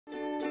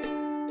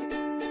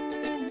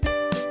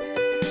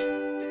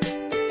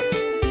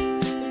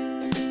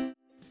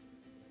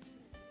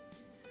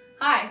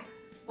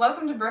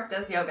Welcome to Brooke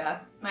Does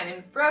Yoga. My name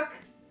is Brooke.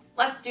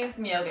 Let's do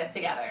some yoga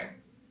together.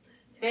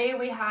 Today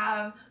we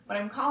have what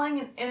I'm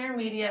calling an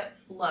intermediate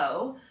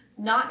flow,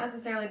 not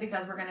necessarily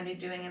because we're going to be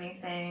doing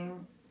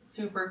anything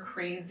super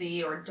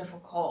crazy or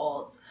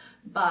difficult,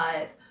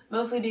 but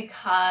mostly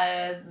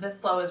because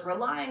this flow is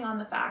relying on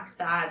the fact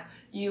that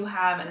you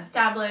have an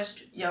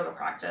established yoga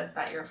practice,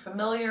 that you're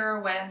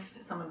familiar with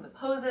some of the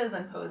poses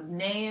and pose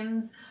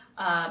names,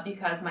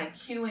 because my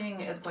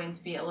cueing is going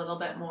to be a little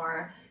bit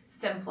more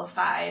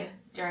simplified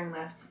during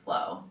this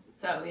flow.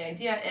 So the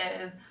idea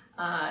is,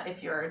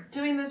 if you're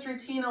doing this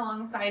routine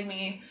alongside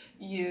me,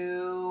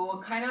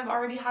 you kind of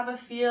already have a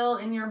feel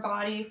in your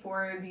body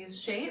for these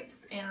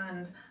shapes,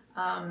 and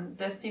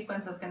this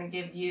sequence is going to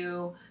give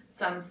you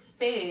some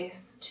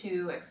space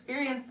to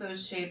experience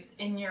those shapes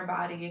in your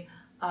body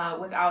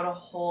without a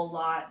whole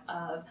lot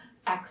of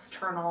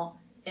external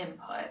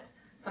input.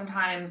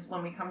 Sometimes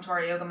when we come to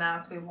our yoga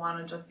mats, we want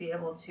to just be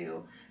able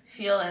to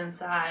feel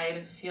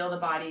inside, feel the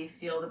body,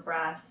 feel the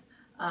breath,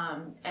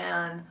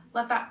 and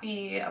let that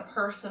be a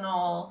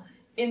personal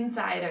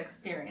inside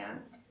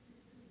experience.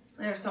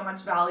 There's so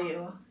much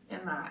value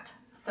in that.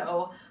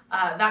 So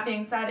that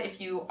being said,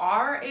 if you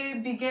are a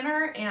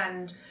beginner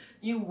and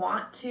you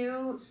want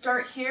to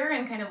start here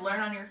and kind of learn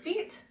on your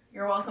feet,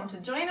 you're welcome to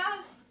join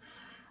us.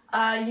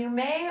 You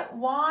may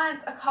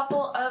want a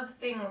couple of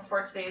things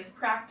for today's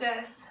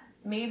practice.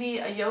 Maybe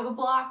a yoga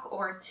block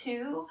or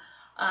two.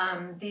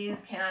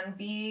 These can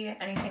be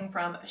anything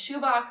from a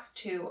shoebox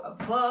to a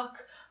book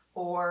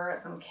or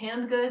some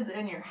canned goods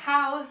in your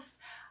house.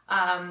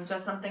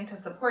 Just something to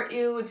support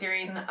you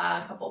during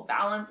a couple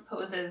balance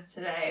poses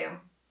today.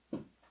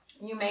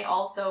 You may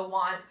also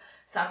want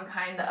some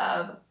kind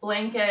of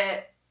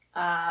blanket,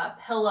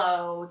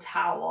 pillow,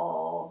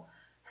 towel,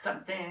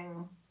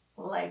 something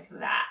like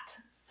that.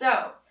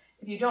 So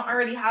if you don't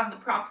already have the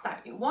props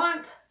that you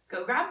want,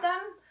 go grab them,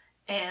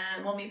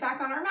 and we'll meet back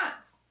on our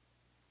mats.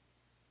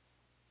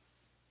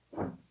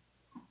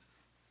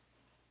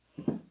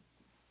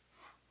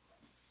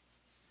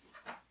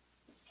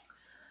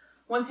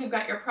 Once you've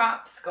got your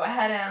props, go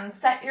ahead and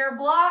set your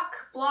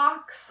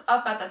blocks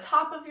up at the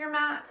top of your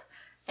mat,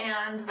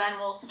 and then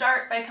we'll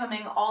start by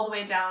coming all the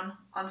way down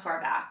onto our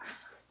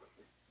backs.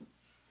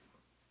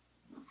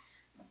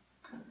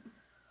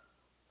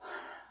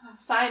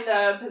 Find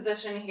a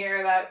position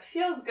here that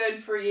feels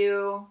good for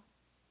you.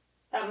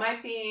 That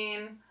might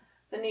mean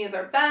the knees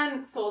are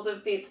bent, soles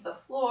of feet to the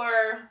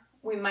floor.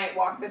 We might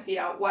walk the feet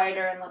out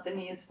wider and let the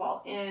knees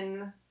fall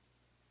in.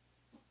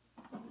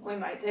 We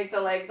might take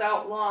the legs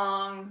out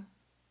long.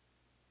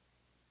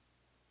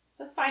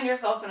 Just find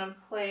yourself in a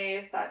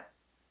place that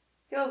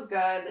feels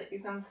good, that you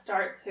can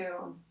start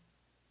to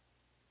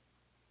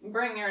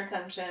bring your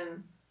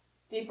attention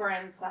deeper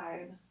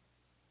inside.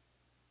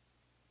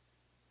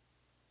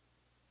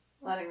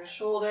 Letting the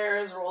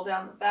shoulders roll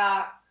down the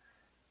back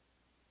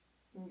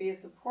and be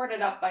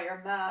supported up by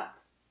your mat.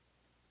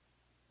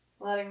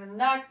 Letting the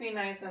neck be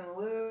nice and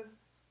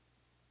loose.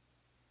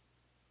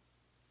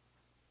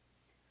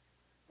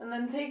 And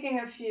then taking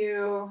a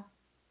few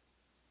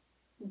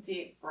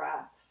deep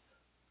breaths.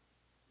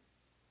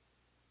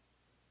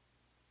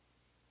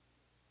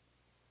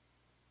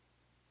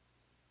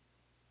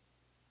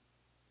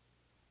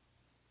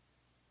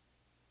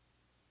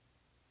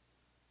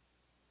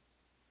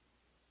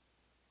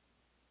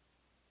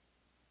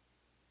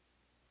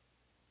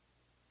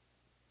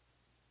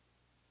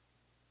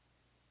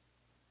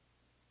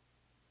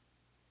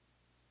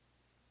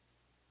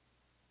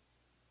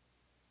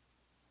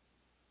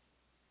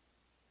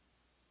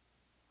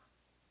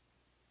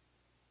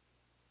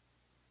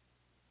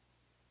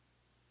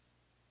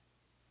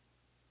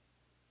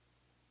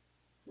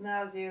 And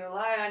as you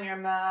lie on your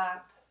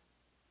mat,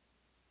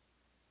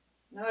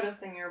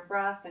 noticing your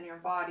breath and your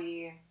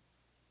body,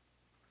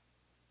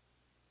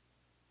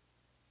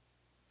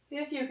 see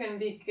if you can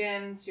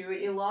begin to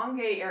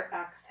elongate your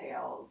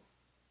exhales,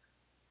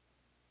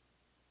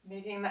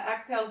 making the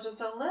exhales just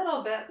a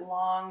little bit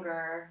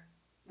longer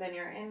than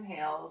your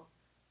inhales.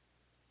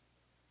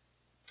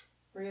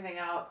 Breathing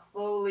out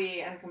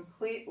slowly and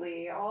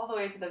completely all the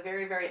way to the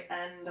very, very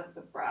end of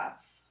the breath.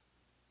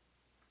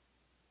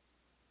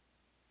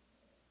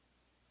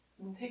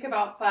 And take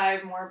about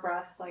 5 more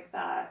breaths like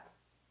that.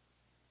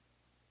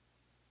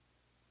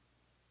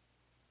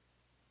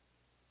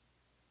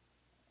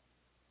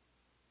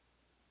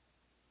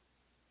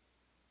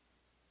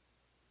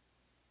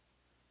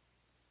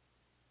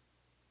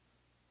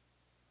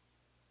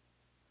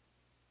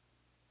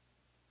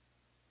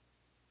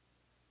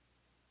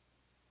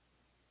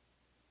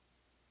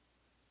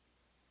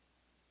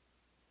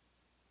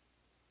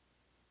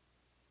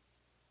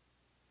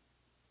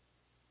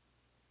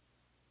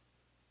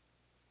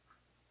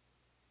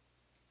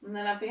 And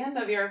then at the end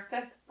of your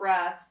 5th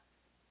breath,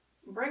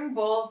 bring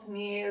both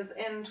knees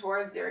in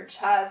towards your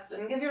chest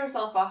and give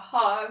yourself a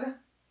hug.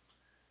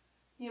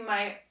 You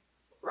might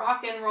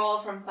rock and roll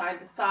from side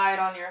to side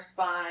on your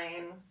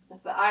spine.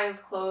 If the eyes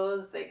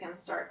close, they can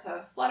start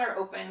to flutter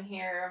open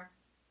here.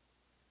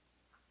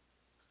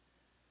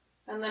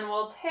 And then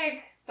we'll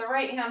take the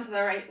right hand to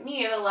the right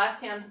knee, the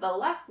left hand to the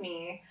left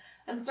knee,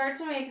 and start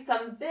to make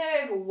some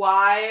big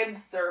wide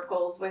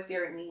circles with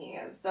your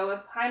knees. So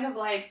it's kind of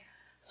like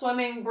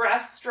swimming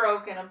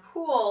breaststroke in a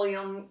pool.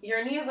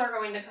 Your knees are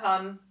going to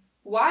come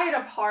wide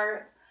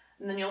apart,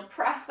 and then you'll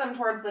press them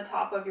towards the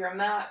top of your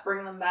mat,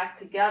 bring them back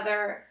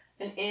together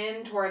and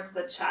in towards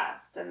the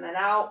chest, and then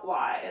out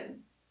wide.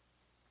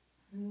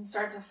 And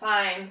start to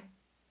find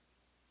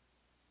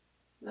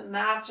the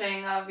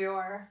matching of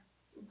your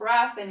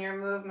breath and your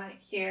movement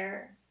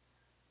here.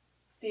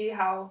 See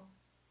how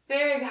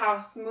big, how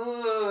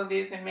smooth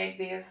you can make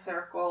these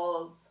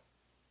circles.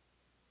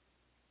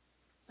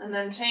 And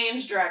then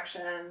change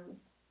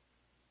directions.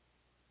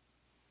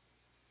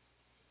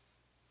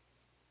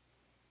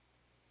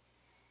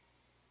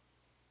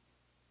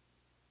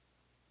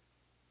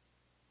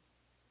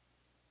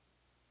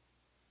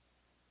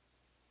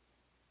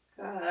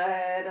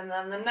 Good. And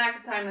then the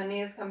next time the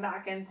knees come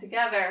back in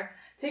together,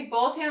 take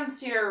both hands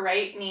to your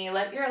right knee.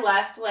 Let your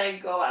left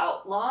leg go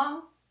out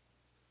long.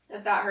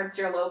 If that hurts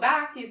your low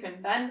back, you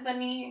can bend the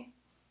knee.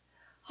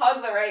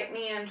 Hug the right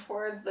knee in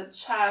towards the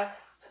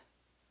chest,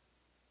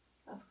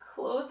 as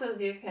close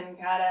as you can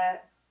get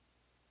it.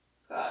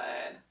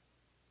 Good.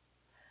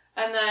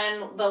 And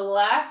then the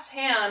left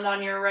hand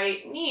on your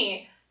right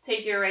knee,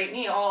 take your right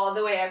knee all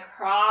the way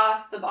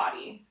across the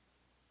body.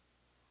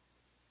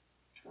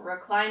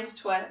 Reclined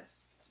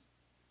twist.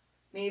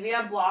 Maybe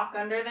a block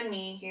under the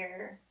knee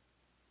here.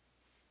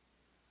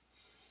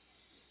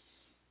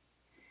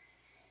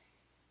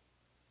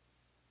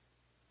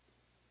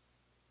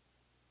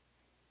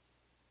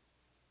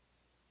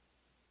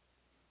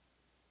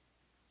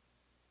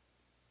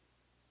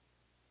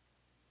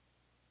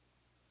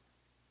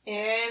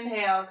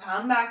 Inhale,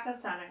 come back to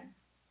center.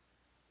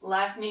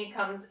 Left knee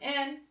comes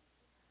in.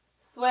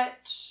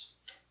 Switch.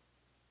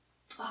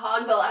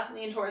 Hug the left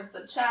knee towards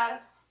the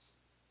chest.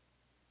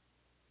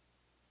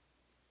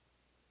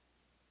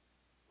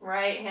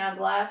 Right hand,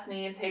 left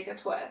knee, take a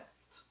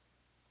twist.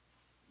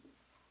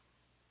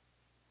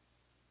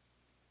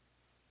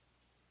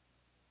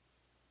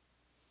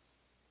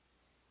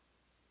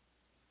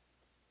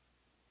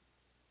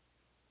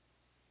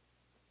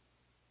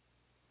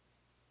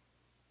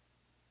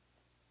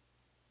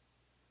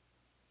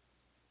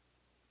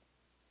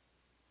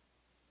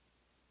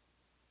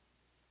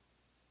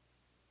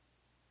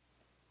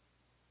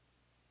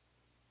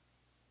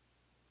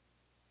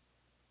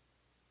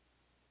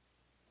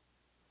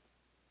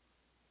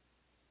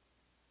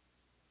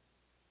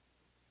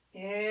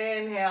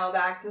 Inhale,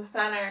 back to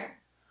center.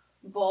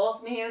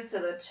 Both knees to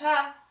the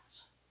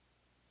chest.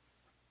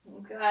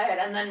 Good.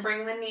 And then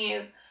bring the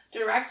knees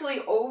directly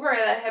over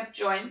the hip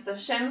joints, the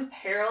shins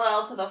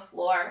parallel to the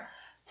floor.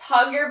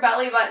 Tug your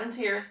belly button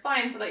to your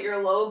spine so that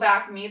your low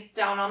back meets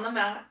down on the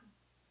mat.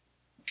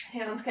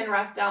 Hands can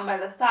rest down by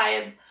the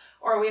sides,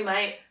 or we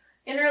might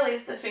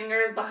interlace the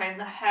fingers behind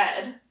the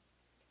head.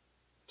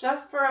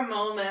 Just for a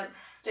moment,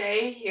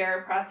 stay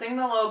here, pressing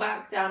the low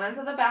back down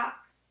into the back.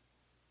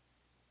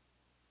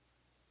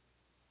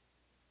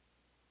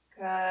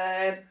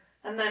 Good.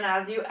 And then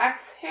as you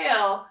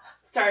exhale,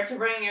 start to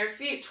bring your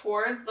feet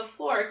towards the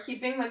floor,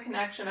 keeping the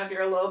connection of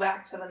your low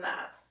back to the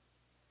mat.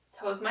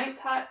 Toes might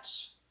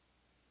touch.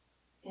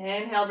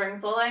 Inhale,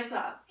 brings the legs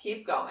up.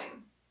 Keep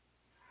going.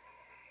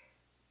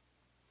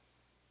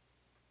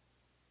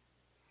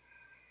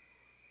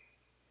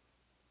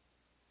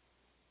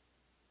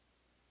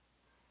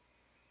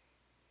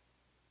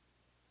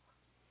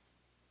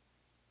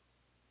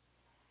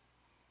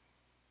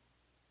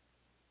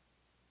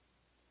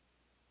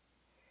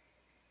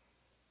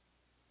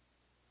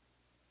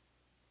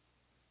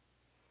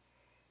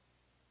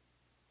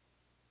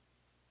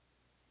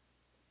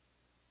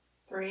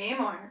 Three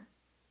more.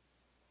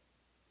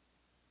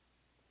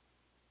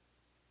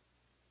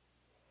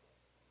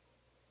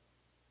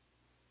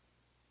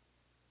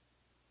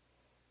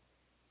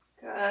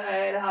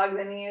 Good. Hug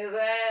the knees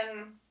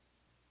in.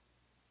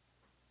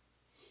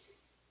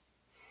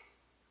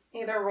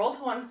 Either roll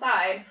to one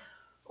side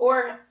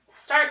or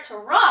start to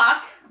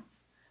rock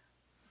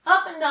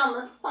up and down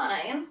the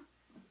spine.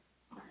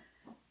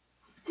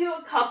 Do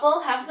a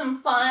couple, have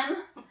some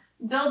fun,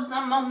 build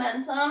some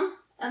momentum,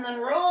 and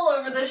then roll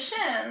over the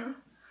shins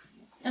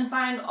and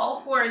find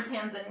all fours,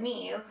 hands and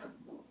knees.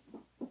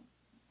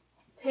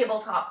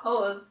 Tabletop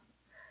pose.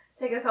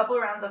 Take a couple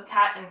rounds of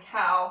cat and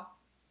cow.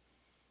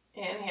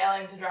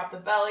 Inhaling to drop the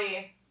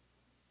belly.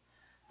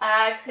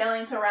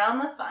 Exhaling to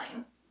round the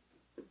spine.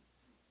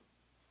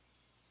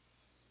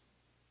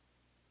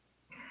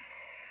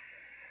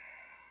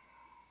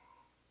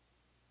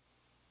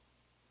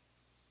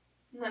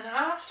 And then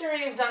after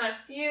you've done a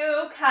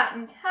few cat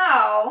and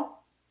cow,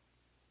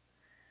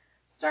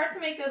 start to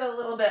make it a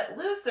little bit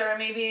looser,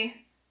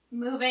 maybe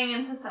moving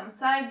into some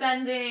side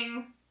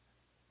bending,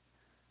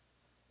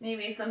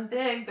 maybe some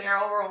big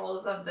barrel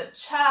rolls of the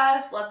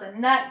chest, let the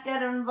neck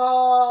get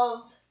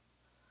involved.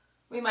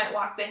 We might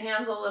walk the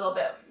hands a little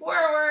bit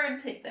forward,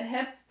 take the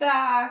hips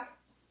back.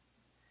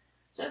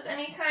 Just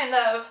any kind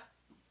of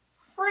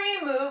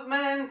free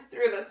movement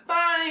through the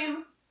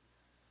spine.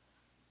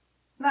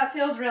 That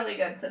feels really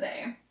good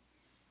today.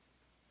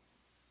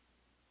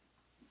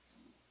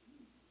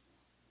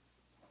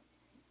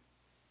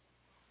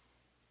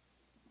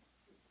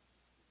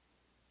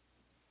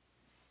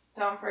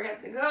 Don't forget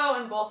to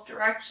go in both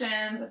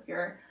directions if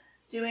you're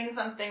doing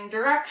something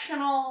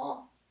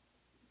directional.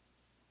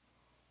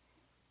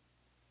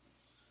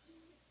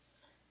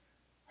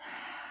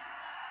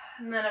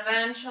 And then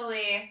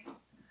eventually,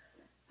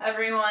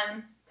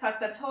 everyone tuck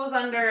the toes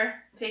under,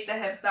 take the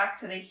hips back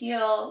to the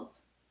heels,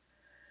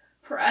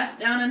 press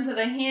down into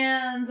the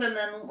hands, and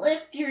then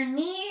lift your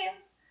knees.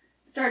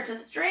 Start to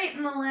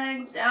straighten the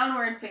legs,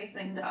 downward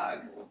facing dog.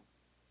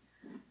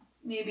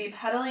 Maybe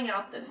pedaling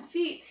out the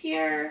feet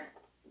here.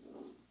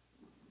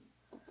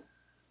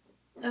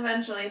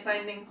 Eventually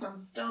finding some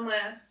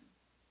stillness.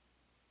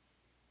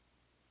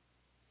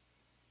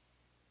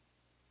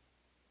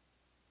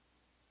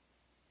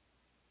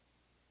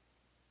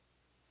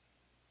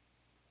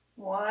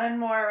 One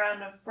more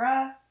round of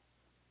breath.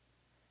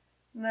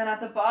 And then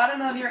at the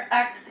bottom of your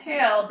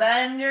exhale,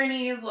 bend your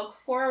knees, look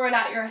forward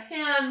at your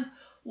hands,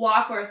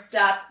 walk or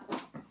step,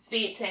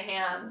 feet to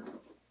hands.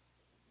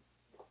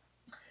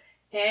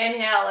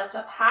 Inhale, lift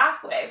up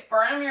halfway,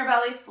 firm your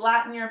belly,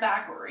 flatten your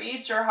back,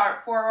 reach your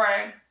heart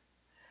forward.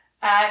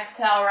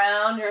 Exhale,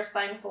 round your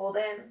spine, fold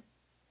in.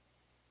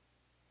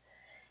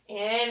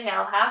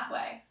 Inhale,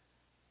 halfway.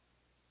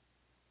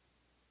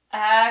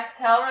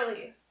 Exhale,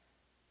 release.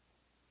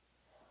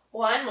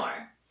 One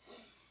more.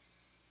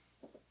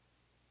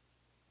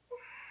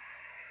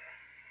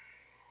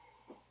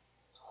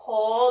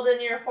 Hold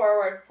in your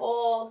forward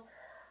fold.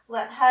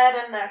 Let head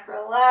and neck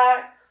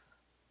relax.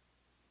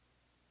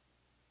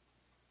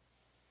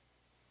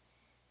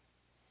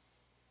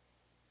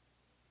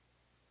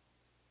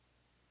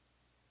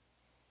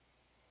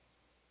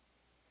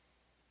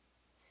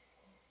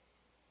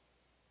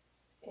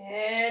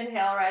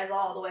 Inhale, rise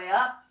all the way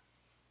up.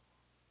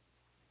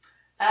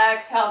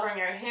 Exhale, bring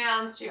your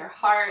hands to your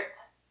heart.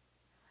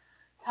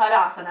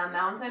 Tadasana,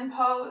 mountain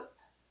pose.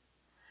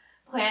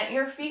 Plant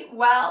your feet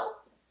well.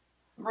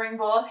 Bring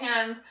both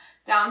hands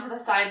down to the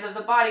sides of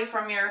the body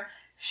from your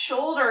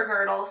shoulder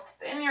girdle.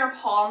 Spin your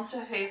palms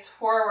to face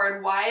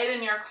forward.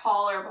 Widen your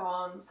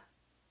collarbones.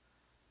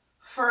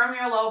 Firm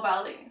your low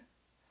belly.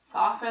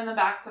 Soften the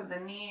backs of the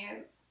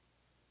knees.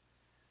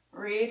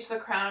 Reach the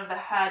crown of the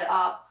head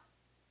up.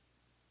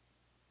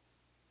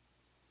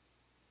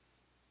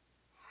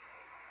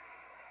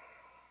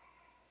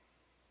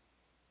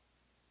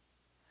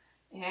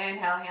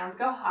 Inhale, hands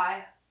go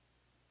high.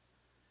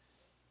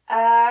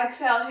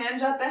 Exhale,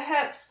 hinge at the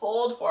hips,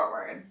 fold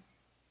forward.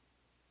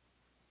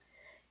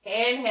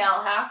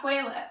 Inhale,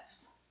 halfway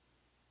lift.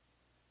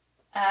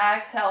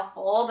 Exhale,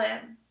 fold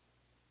in.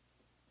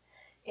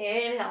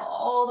 Inhale,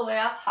 all the way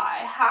up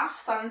high. Half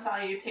sun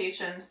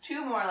salutations,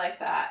 2 more like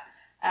that.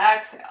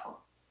 Exhale.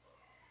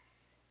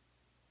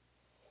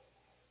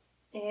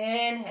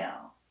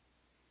 Inhale.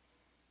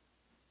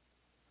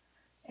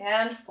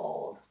 And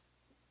fold.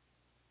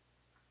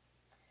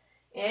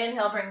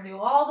 Inhale brings you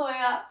all the way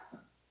up.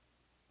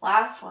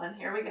 Last one,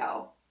 here we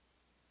go.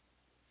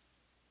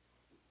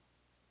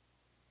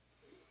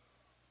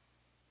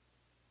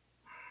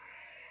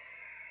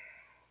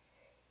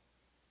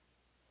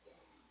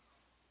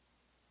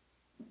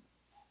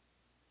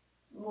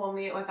 We'll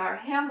meet with our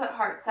hands at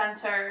heart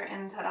center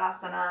in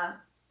Tadasana.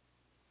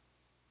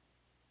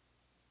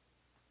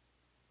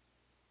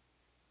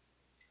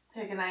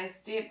 Take a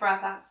nice deep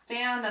breath at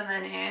stand and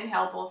then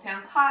inhale, both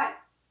hands high.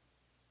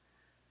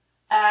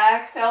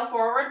 Exhale,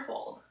 forward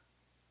fold.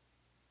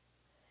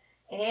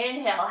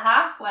 Inhale,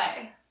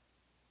 halfway.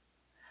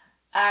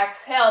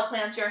 Exhale,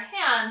 plant your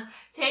hands.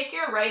 Take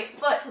your right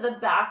foot to the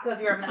back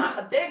of your mat.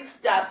 A big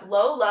step,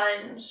 low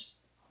lunge.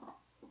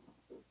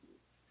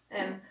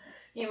 And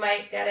you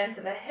might get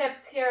into the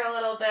hips here a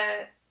little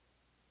bit.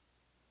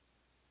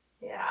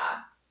 Yeah.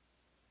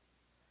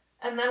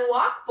 And then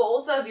walk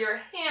both of your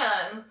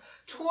hands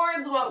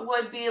towards what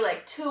would be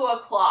like 2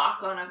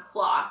 o'clock on a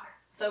clock.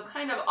 So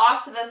kind of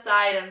off to the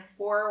side and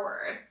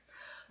forward.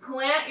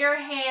 Plant your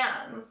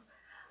hands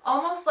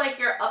almost like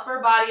your upper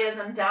body is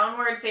in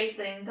downward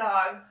facing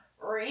dog.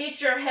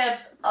 Reach your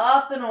hips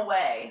up and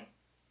away.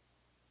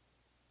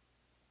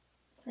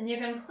 And you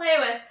can play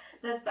with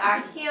this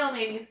back heel,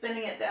 maybe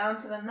spinning it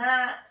down to the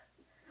mat,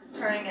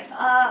 turning it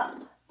up.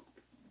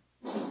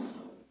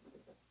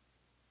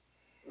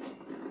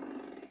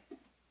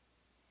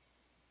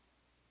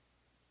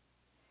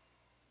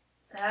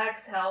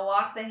 Exhale,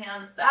 walk the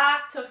hands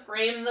back to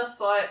frame the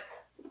foot.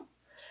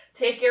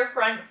 Take your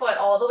front foot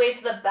all the way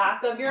to the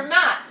back of your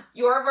mat,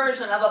 your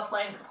version of a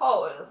plank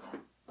pose.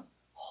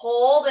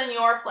 Hold in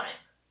your plank.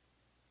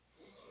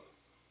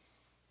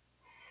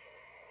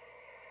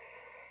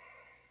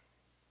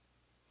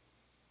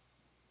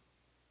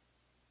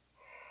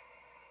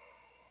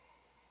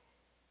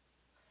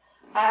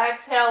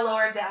 Exhale,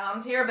 lower down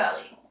to your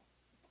belly.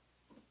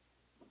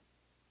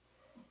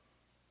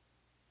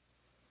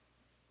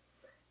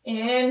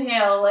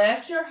 Inhale,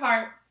 lift your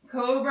heart.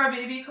 Cobra,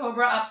 baby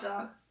cobra, up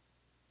dog.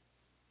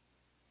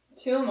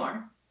 2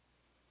 more.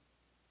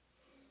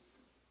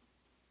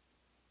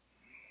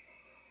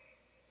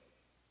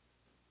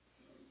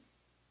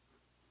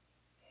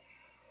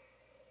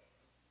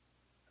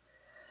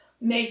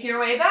 Make your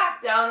way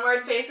back,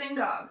 downward facing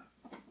dog.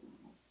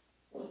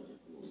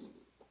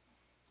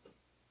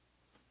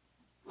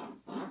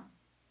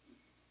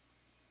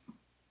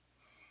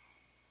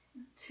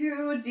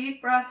 Two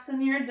deep breaths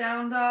in your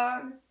down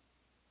dog.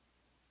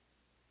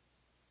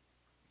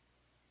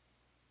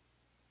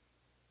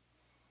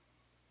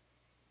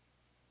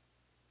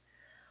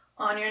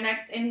 On your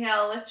next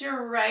inhale, lift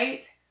your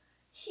right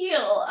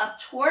heel up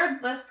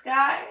towards the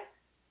sky,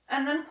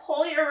 and then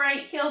pull your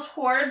right heel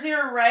towards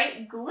your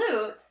right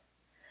glute.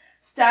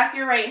 Stack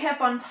your right hip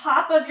on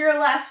top of your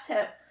left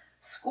hip.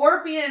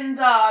 Scorpion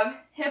dog,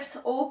 hips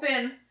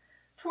open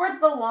towards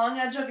the long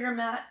edge of your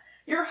mat.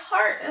 Your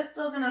heart is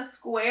still going to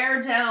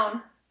square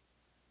down,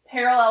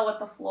 parallel with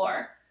the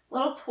floor.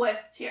 Little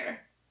twist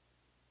here.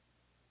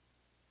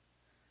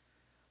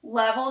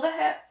 Level the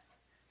hips.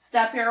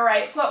 Step your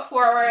right foot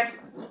forward.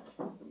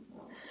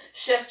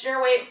 Shift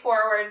your weight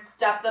forward.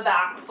 Step the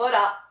back foot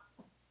up.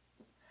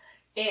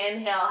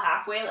 Inhale,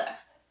 halfway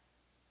lift.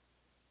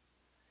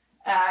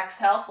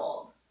 Exhale,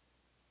 fold.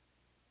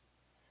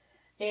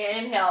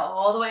 Inhale,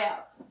 all the way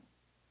up.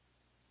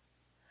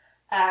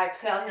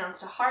 Exhale, hands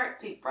to heart,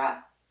 deep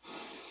breath.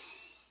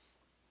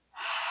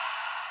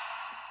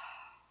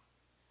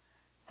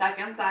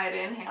 Second side,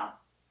 inhale.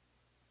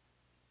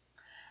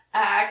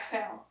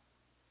 Exhale.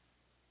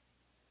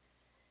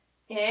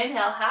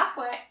 Inhale,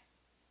 halfway.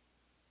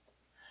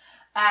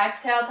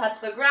 Exhale,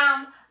 touch the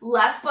ground.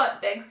 Left foot,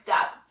 big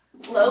step.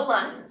 Low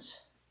lunge.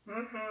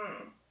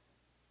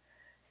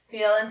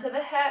 Feel into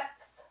the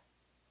hips.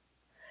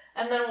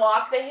 And then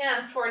walk the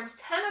hands towards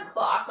 10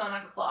 o'clock on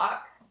a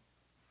clock.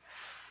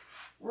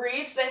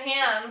 Reach the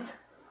hands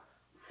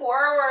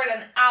forward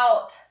and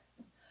out.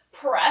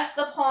 Press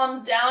the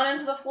palms down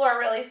into the floor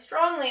really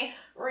strongly.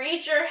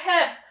 Reach your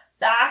hips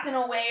back and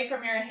away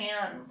from your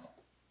hands.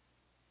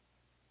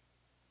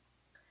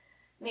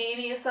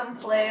 Maybe some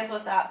plays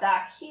with that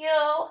back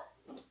heel.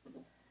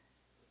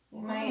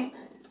 You might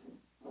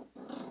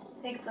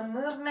take some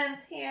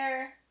movements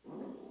here.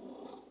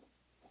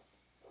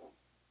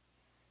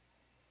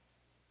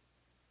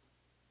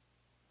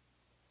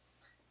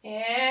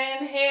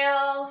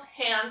 Inhale,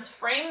 hands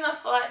frame the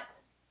foot.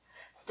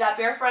 Step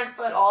your front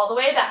foot all the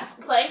way back.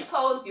 Plank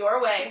pose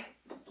your way.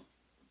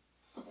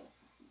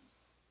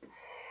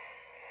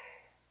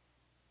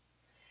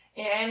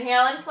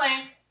 Inhale and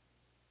plank.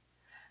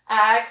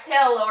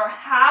 Exhale, lower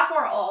half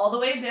or all the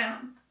way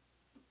down.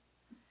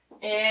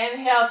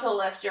 Inhale to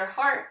lift your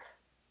heart.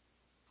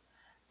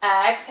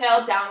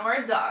 Exhale,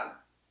 downward dog.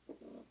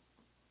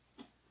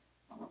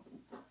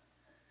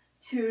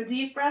 2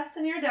 deep breaths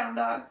in your down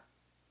dog.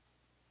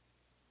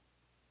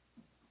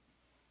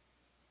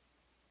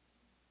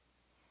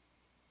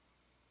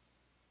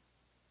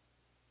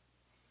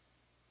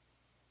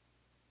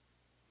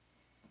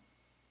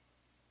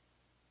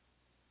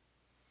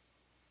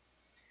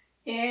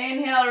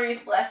 Inhale,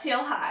 reach left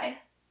heel high.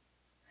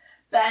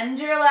 Bend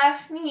your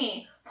left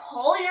knee.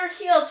 Pull your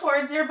heel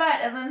towards your butt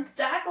and then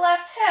stack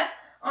left hip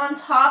on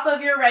top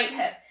of your right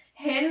hip.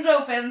 Hinge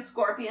open,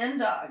 scorpion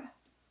dog.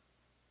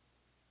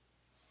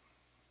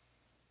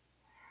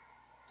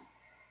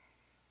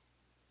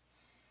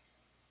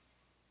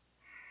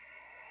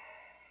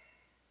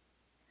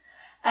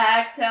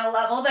 Exhale,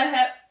 level the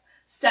hips.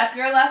 Step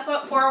your left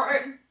foot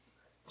forward.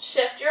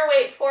 Shift your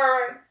weight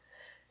forward.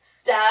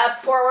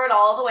 Step forward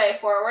all the way,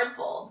 forward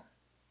fold.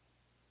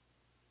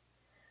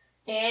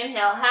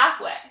 Inhale,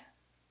 halfway.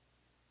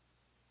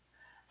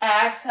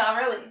 Exhale,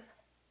 release.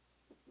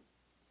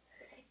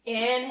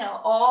 Inhale,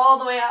 all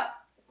the way up.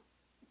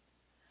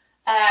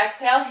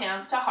 Exhale,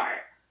 hands to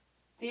heart.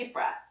 Deep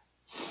breath.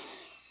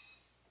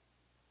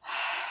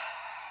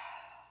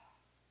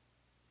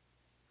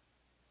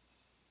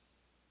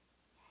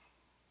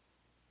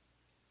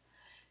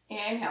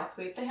 Inhale,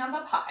 sweep the hands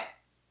up high.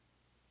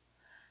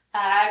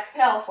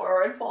 Exhale,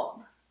 forward fold.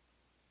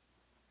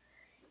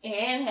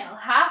 Inhale,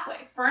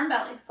 halfway, firm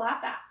belly,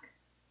 flat back.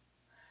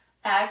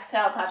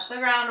 Exhale, touch the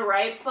ground,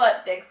 right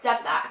foot, big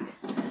step back.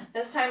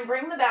 This time,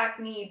 bring the back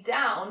knee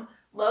down,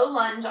 low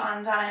lunge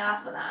on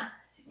Dhanayasana.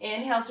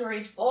 Inhale to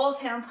reach both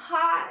hands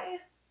high.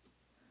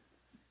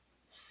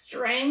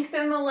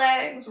 Strengthen the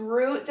legs,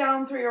 root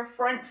down through your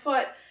front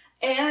foot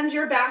and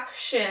your back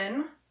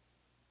shin.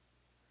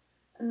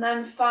 And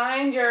then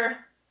find your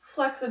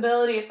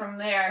flexibility from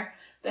there.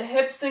 The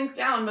hips sink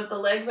down, but the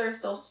legs are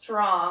still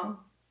strong.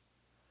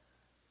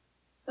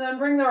 Then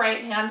bring the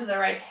right hand to the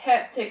right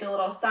hip. Take a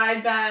little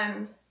side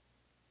bend.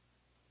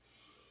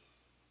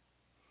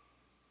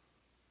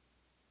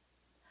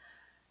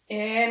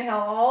 Inhale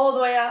all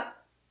the way up.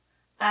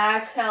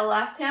 Exhale,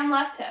 left hand,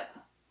 left hip.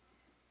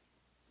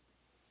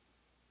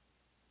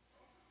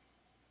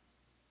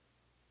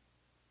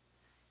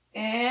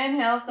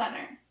 Inhale,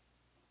 center.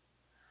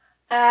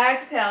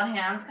 Exhale,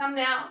 hands come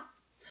down.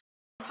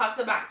 Tuck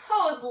the back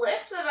toes,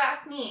 lift the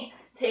back knee.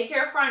 Take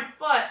your front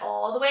foot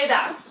all the way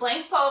back.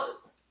 Plank pose.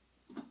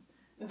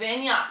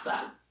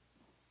 Vinyasa.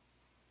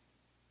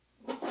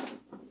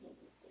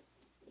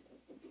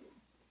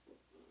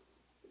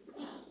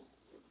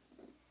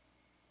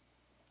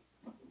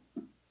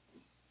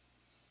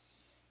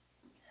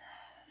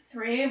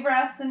 3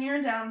 breaths in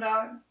your down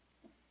dog.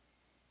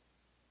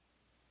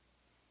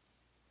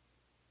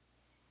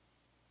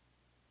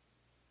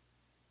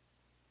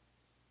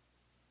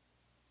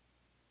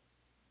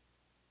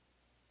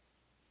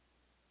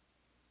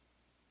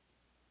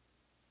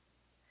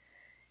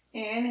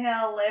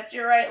 Inhale, lift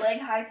your right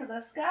leg high to the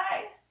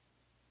sky.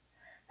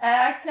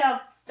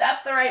 Exhale,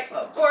 step the right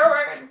foot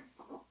forward.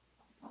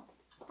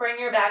 Bring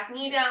your back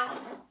knee down.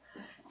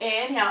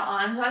 Inhale,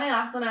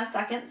 Anjaneyasana,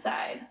 second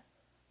side.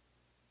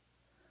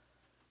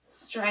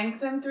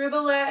 Strengthen through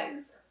the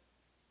legs.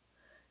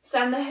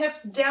 Send the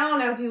hips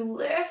down as you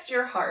lift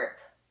your heart.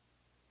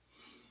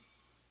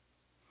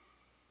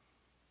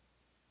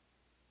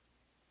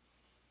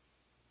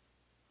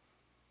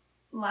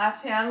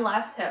 Left hand,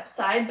 left hip,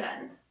 side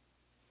bend.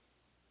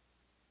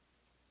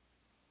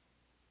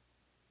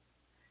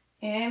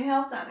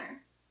 Inhale,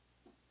 center.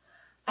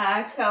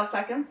 Exhale,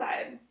 second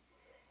side.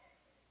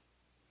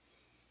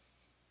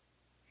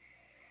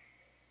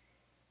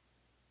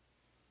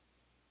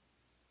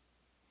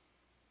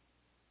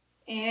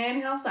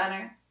 Inhale,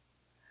 center.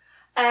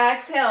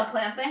 Exhale,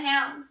 plant the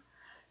hands.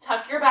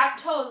 Tuck your back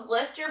toes,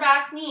 lift your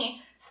back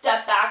knee.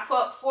 Step back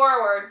foot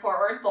forward,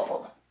 forward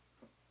fold.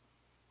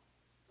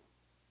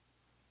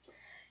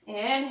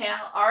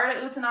 Inhale,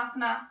 Ardha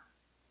Uttanasana.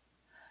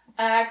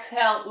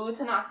 Exhale,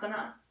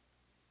 Uttanasana.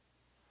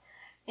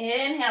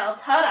 Inhale,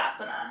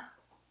 Tadasana.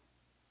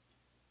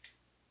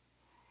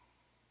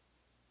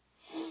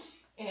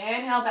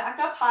 Inhale, back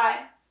up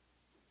high.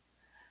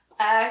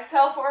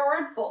 Exhale,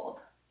 forward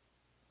fold.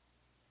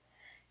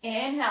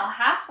 Inhale,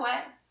 halfway.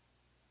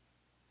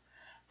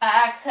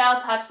 Exhale,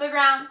 touch the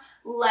ground.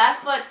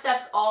 Left foot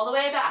steps all the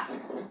way back.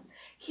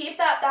 Keep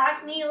that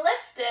back knee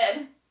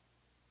lifted.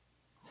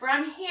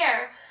 From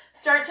here,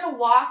 start to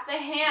walk the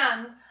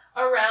hands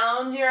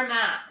around your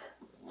mat.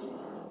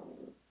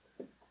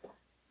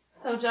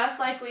 So just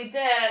like we did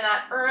in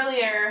that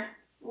earlier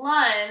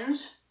lunge,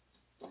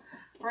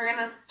 we're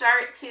going to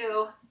start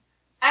to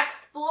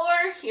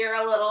explore here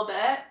a little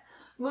bit,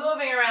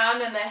 moving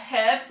around in the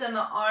hips and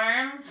the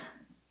arms.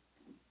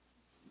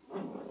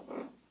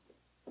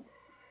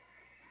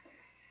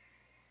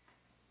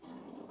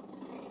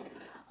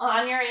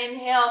 On your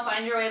inhale,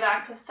 find your way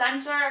back to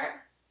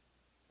center.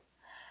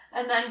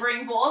 And then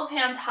bring both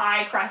hands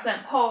high,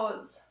 crescent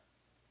pose.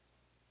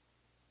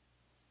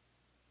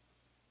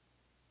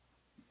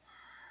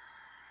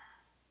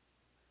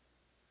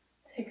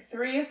 Take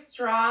 3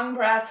 strong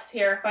breaths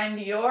here. Find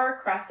your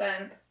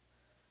crescent.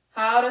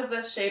 How does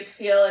this shape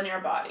feel in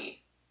your body?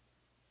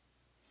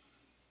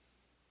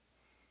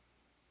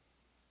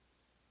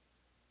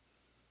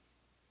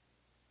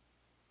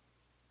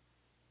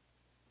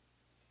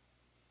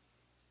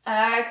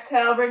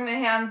 Exhale, bring the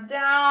hands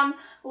down.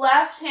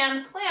 Left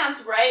hand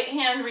plants, right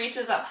hand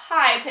reaches up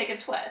high. Take a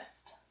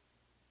twist.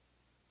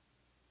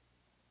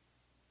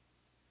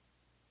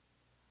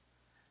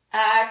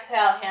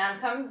 Exhale,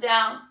 hand comes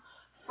down.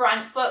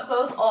 Front foot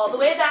goes all the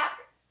way back.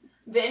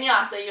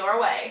 Vinyasa your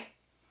way.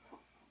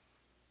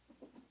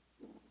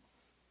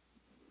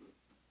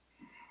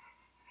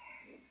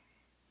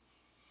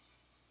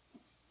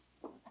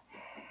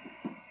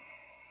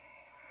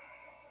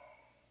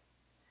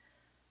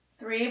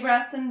 Three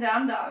breaths in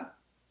down dog.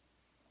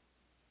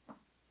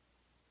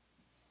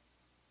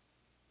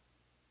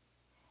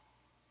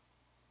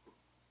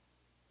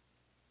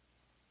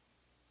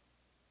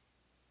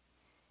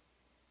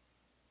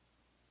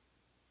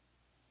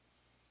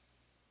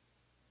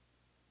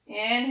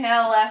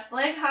 Inhale, left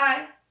leg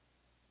high.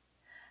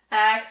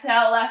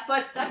 Exhale, left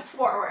foot steps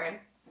forward.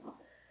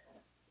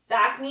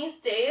 Back knee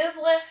stays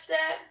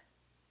lifted.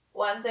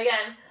 Once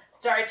again,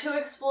 start to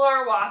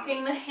explore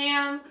walking the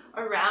hands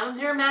around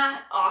your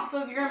mat, off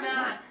of your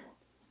mat.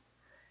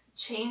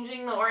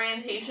 Changing the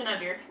orientation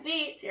of your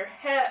feet, your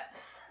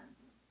hips.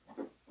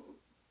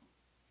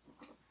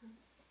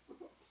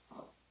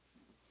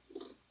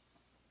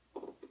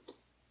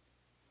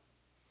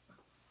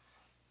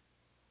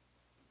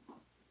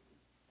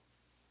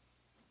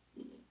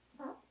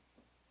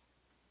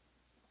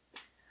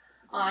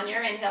 On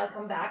your inhale,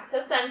 come back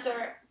to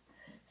center.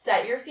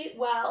 Set your feet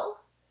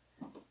well.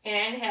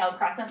 Inhale,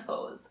 crescent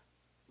pose.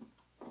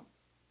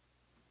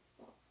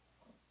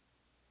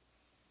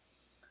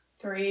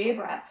 3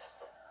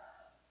 breaths.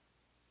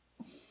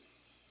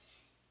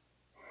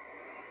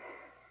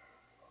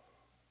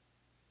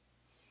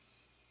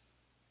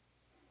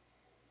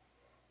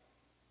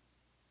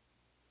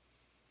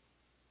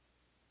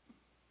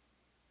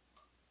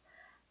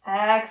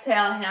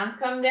 Exhale, hands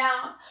come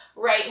down.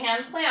 Right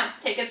hand plants,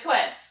 take a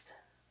twist.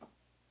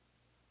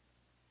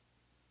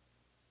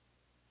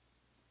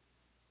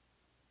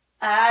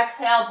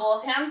 Exhale,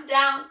 both hands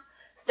down.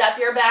 Step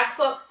your back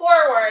foot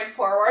forward,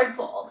 forward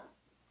fold.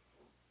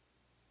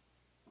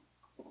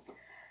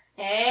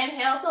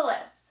 Inhale to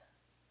lift.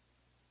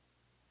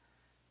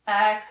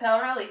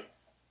 Exhale,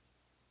 release.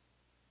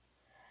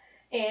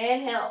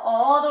 Inhale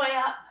all the way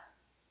up.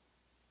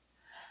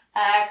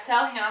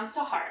 Exhale, hands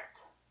to heart.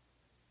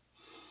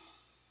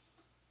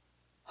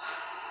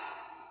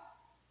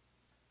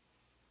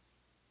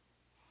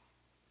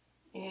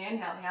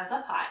 Inhale, hands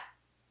up high.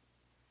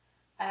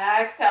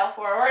 Exhale,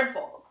 forward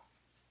fold.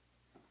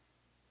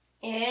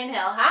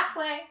 Inhale,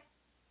 halfway.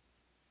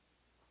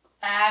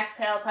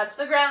 Exhale, touch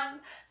the ground.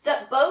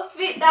 Step both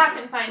feet back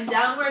and find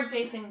downward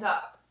facing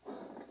dog.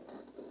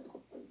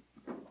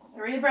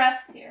 3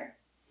 breaths here.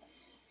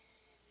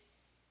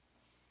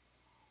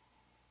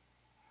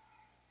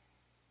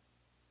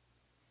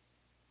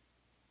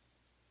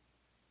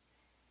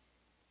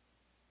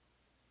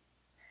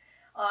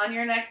 On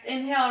your next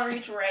inhale,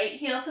 reach right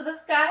heel to the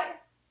sky.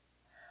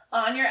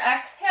 On your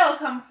exhale,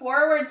 come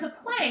forward to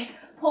plank.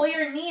 Pull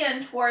your knee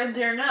in towards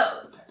your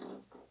nose.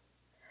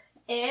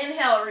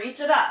 Inhale, reach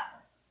it up.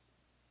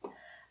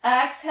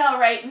 Exhale,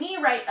 right knee,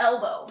 right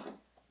elbow.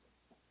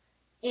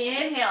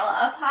 Inhale,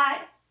 up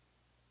high.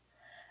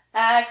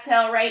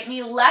 Exhale, right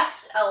knee,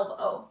 left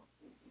elbow.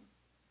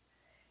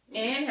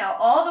 Inhale,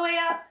 all the way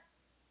up.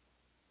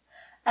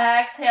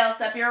 Exhale,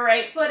 step your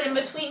right foot in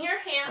between your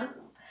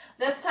hands.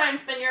 This time,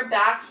 spin your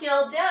back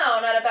heel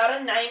down at about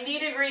a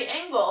 90-degree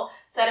angle,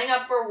 setting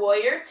up for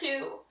warrior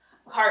 2.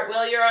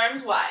 Cartwheel your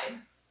arms wide.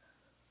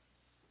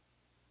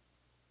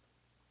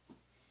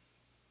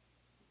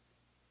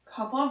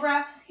 Couple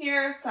breaths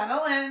here,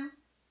 settle in.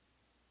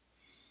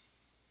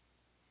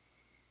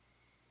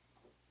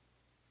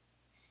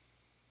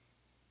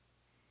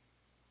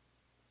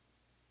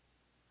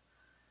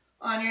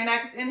 On your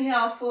next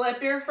inhale,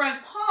 flip your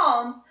front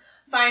palm,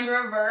 find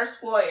reverse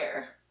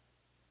warrior.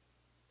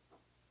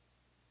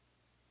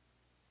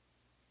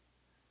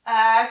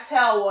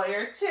 Exhale,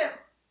 warrior 2.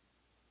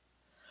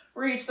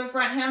 Reach the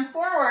front hand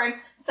forward,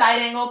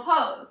 side angle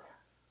pose.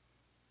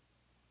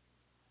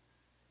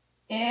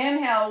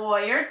 Inhale,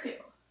 warrior 2.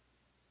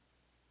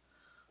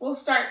 We'll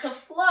start to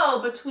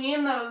flow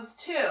between those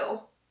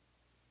two,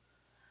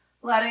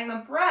 letting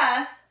the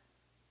breath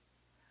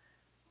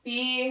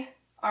be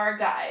our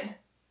guide.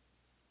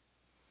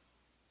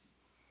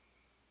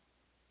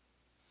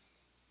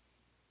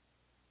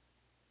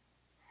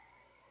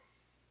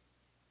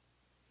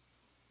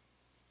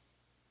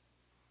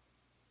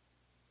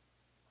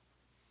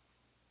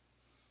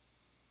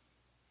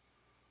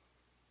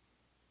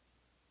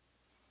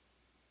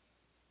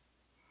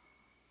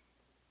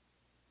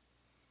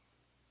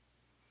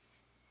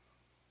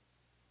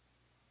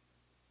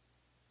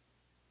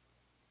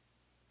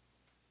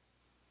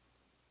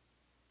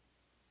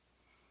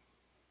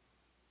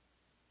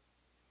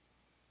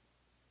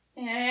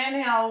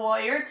 Inhale,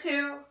 warrior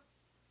 2.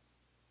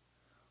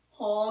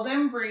 Hold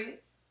and breathe.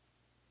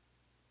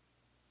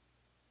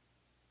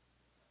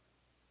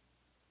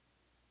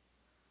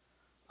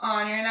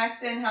 On your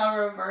next inhale,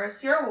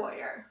 reverse your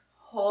warrior.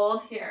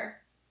 Hold here.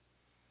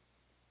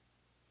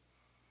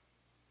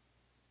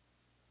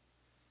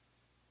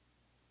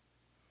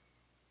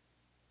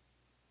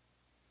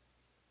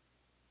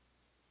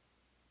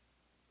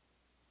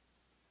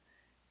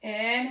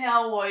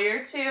 Inhale,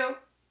 warrior 2.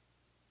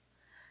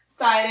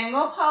 Side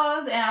angle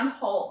pose and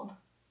hold.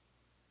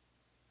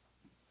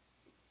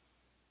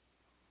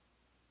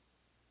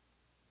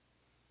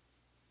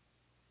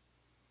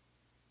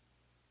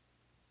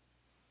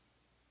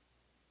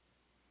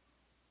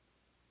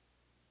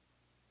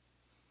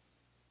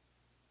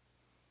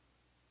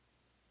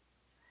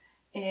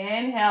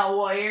 Inhale,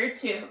 warrior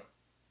 2.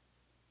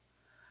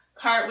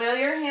 Cartwheel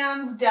your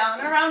hands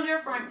down around your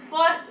front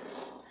foot.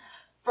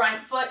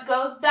 Front foot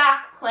goes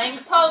back,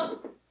 plank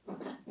pose.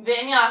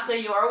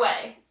 Vinyasa your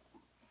way.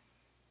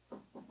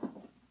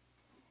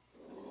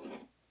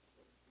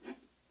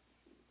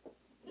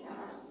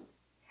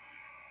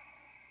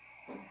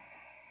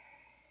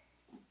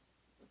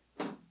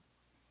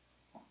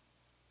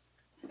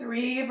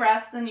 Three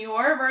breaths in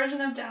your version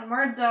of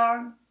downward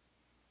dog.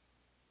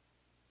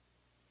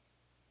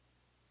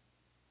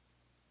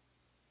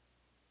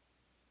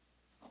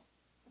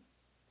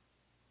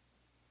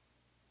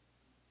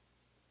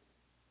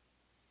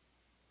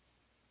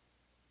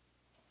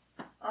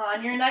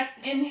 On your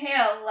next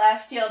inhale,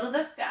 left heel to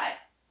the sky.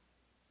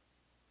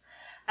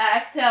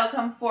 Exhale,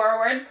 come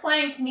forward,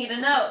 plank, knee to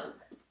nose.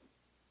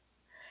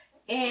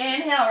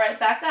 Inhale, right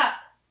back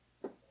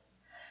up.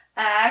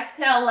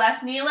 Exhale,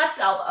 left knee, left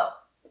elbow.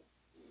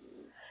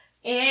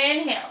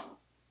 Inhale.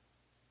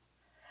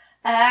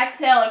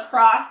 Exhale,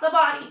 across the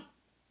body.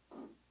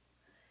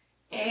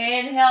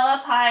 Inhale,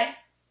 up high.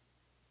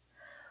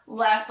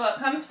 Left foot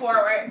comes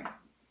forward.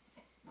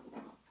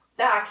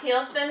 Back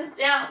heel spins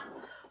down.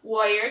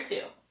 Warrior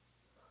 2.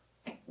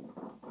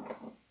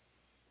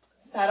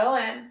 Settle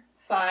in.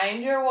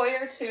 Find your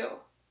warrior 2.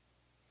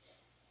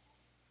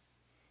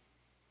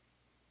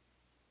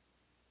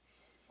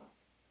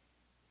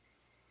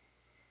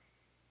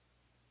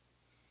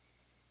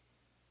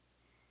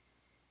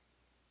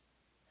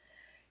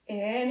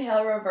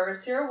 Inhale,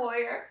 reverse your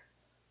warrior.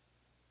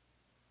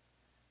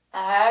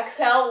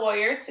 Exhale,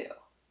 warrior 2.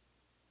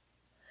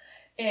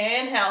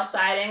 Inhale,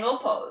 side angle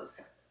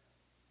pose.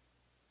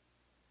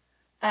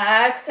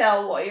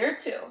 Exhale, warrior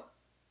 2.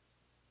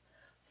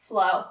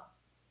 Flow.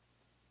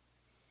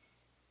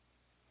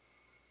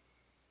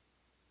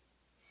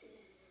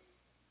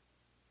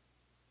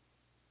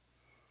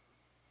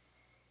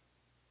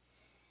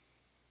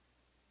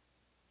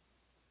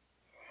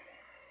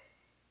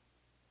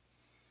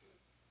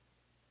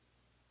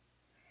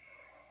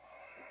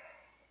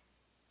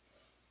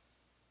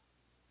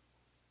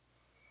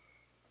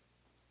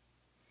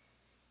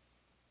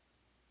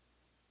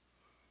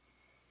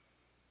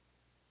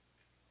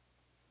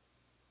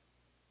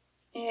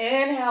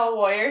 Inhale,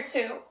 warrior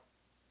two.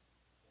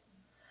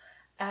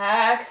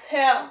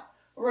 Exhale,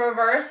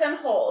 reverse and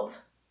hold.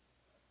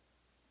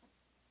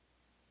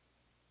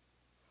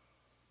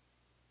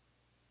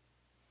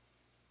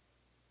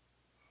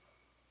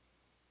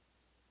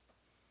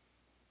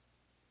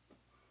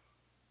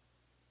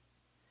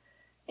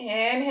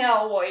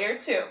 Inhale, warrior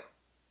two.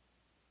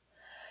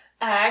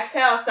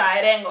 Exhale,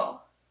 side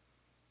angle.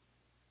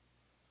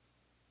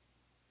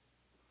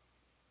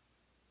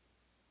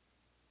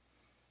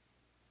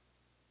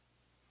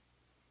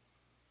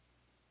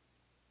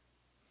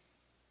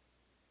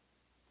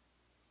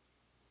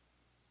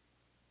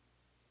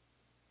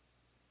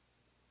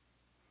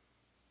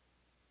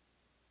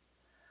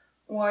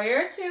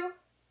 Warrior two.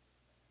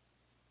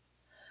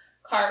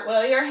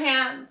 Cartwheel your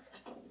hands.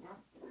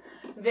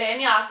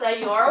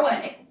 Vinyasa your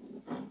way.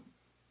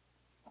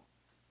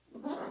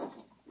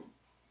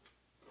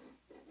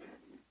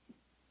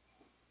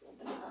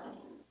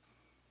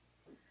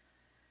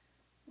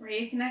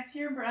 Reconnect to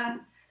your breath.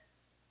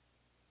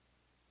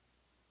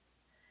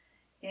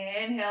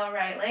 Inhale,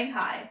 right leg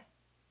high.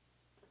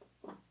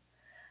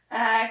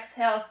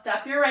 Exhale,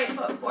 step your right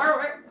foot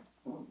forward.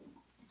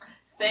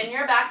 Spin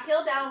your back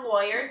heel down,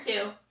 warrior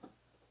two.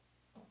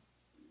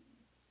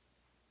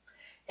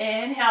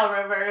 Inhale,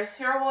 reverse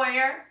your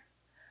warrior.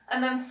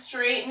 And then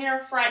straighten your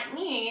front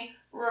knee,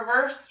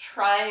 reverse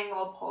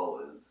triangle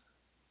pose.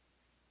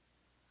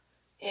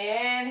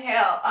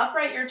 Inhale,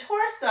 upright your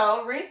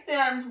torso, reach the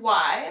arms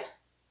wide.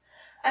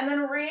 And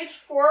then reach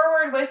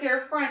forward with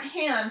your front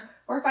hand.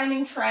 We're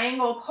finding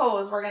triangle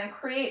pose. We're going to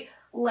create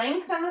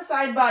length in the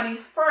side body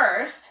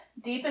first,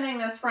 deepening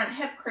this front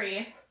hip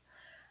crease.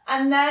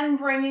 And then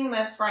bringing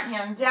this front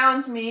hand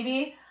down to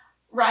maybe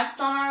rest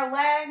on our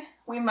leg.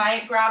 We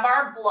might grab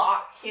our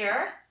block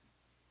here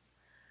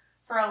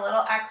for a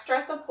little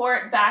extra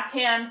support. Back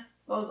hand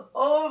goes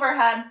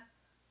overhead,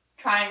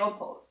 triangle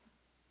pose.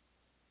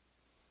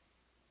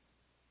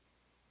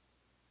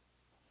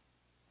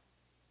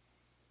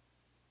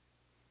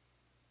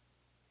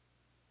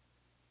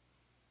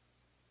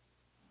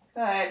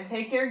 Good.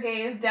 Take your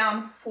gaze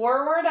down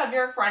forward of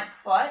your front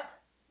foot.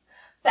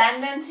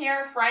 Bend into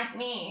your front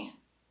knee.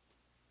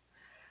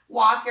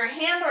 Walk your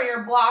hand or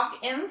your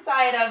block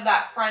inside of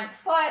that front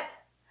foot.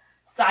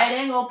 Side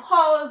angle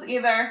pose.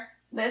 Either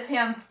this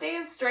hand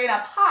stays straight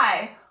up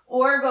high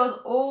or goes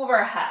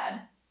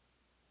overhead.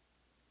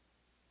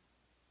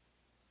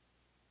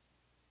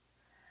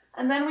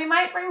 And then we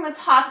might bring the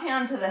top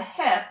hand to the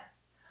hip.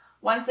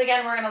 Once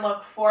again, we're going to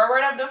look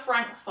forward of the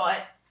front foot.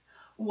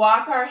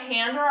 Walk our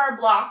hand or our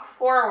block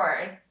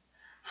forward.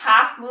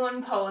 Half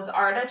moon pose,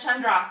 Ardha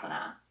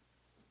Chandrasana.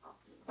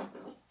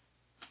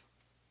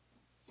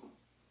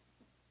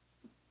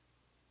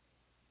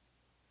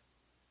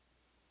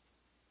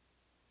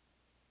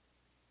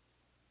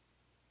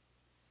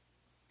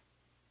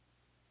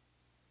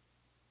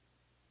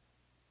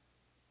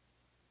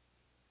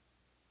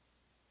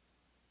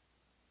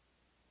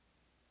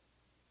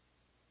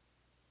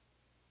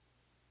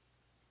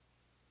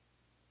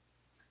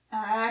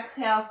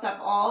 Exhale, step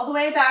all the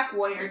way back,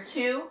 warrior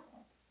two.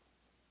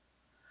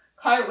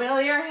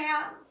 Cartwheel your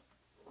hands.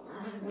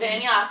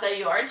 Vinyasa,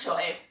 your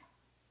choice.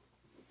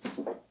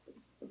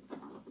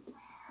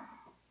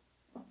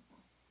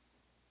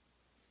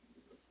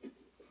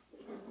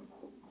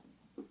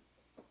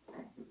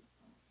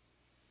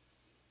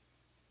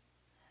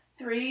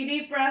 Three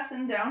deep breaths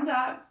in down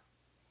dog.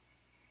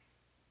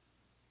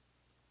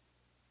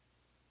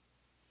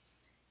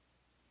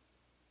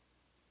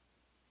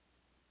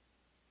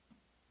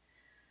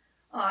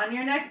 On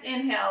your next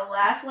inhale,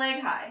 left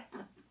leg high.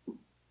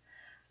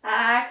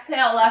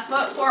 Exhale, left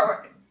foot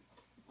forward.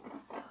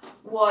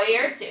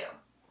 Warrior two.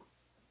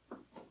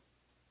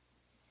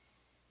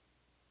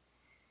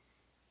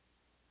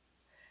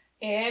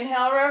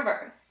 Inhale,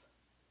 reverse.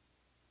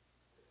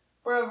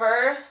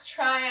 Reverse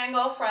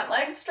triangle, front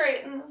leg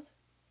straightens.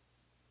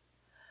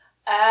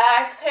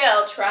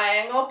 Exhale,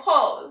 triangle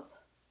pose.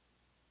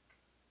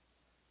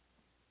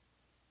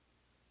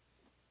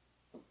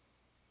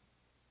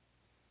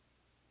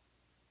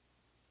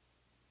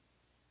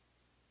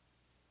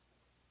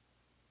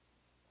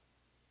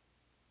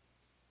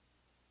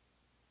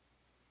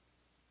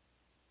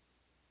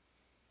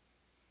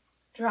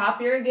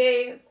 Drop your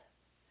gaze,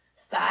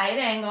 side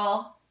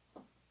angle.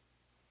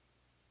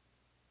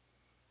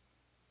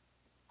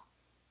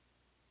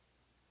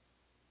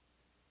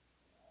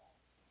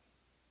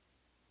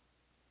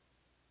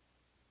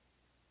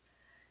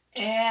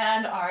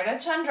 And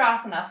Ardha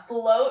Chandrasana,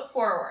 float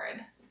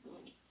forward.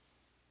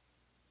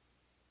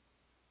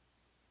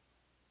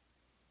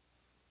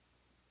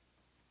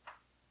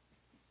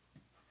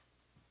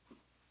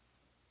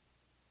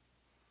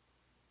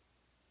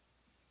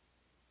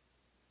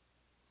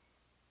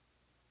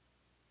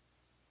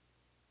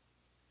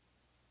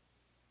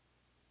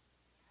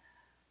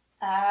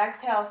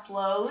 Exhale,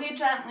 slowly,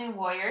 gently,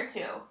 warrior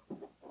two.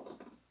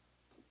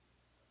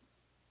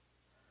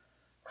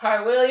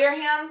 Cartwheel your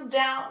hands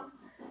down.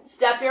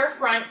 Step your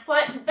front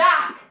foot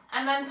back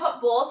and then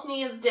put both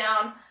knees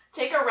down.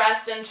 Take a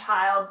rest in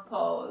child's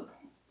pose.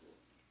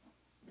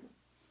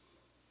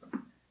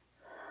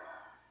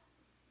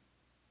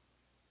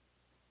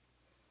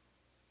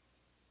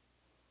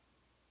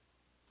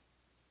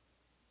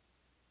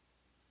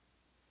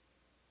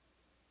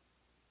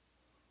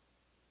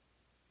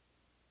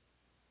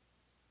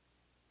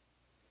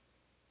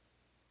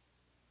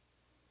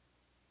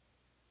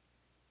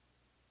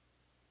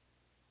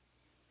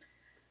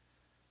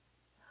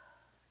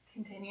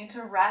 Continue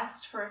to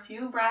rest for a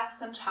few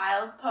breaths in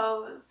child's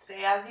pose.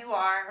 Stay as you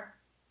are.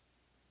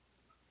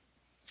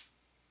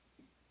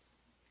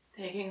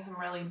 Taking some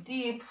really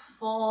deep,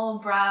 full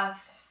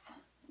breaths.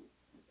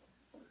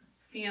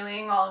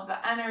 Feeling all of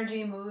the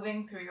energy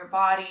moving through your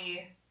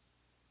body.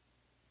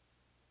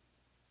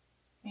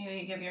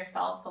 Maybe give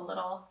yourself a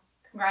little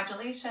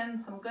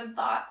congratulations, some good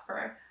thoughts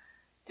for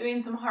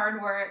doing some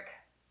hard work.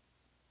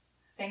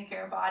 Thank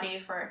your body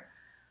for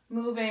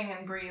moving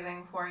and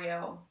breathing for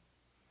you.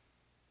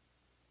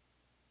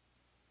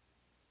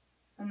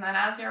 And then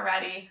as you're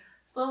ready,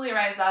 slowly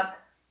rise up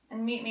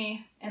and meet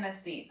me in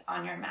a seat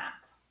on your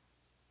mat.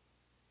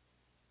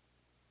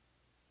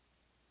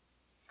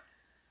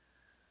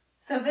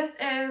 So this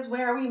is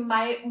where we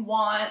might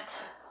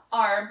want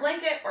our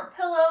blanket or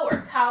pillow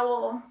or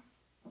towel.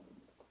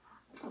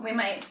 We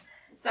might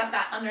set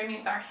that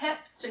underneath our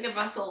hips to give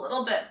us a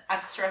little bit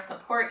extra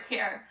support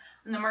here.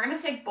 And then we're going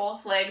to take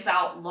both legs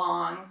out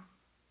long.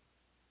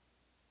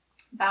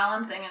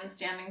 Balancing and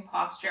standing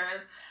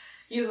postures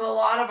use a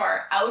lot of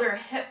our outer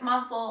hip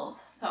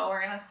muscles, so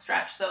we're going to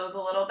stretch those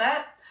a little bit.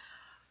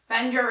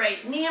 Bend your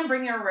right knee and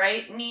bring your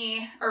right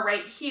knee or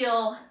right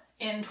heel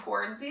in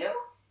towards you.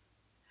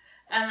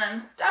 And then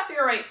step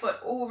your right foot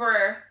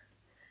over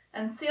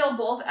and seal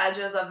both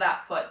edges of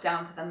that foot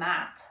down to the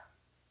mat.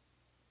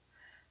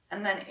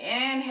 And then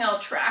inhale,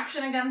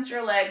 traction against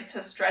your legs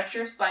to stretch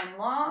your spine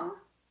long.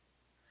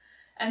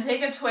 And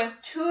take a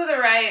twist to the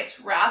right,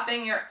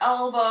 wrapping your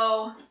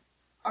elbow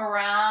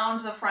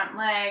around the front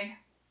leg.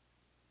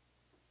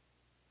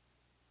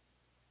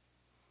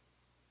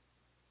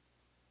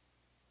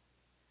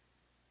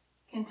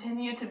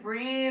 Continue to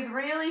breathe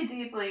really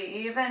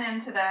deeply, even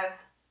into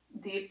this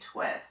deep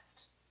twist.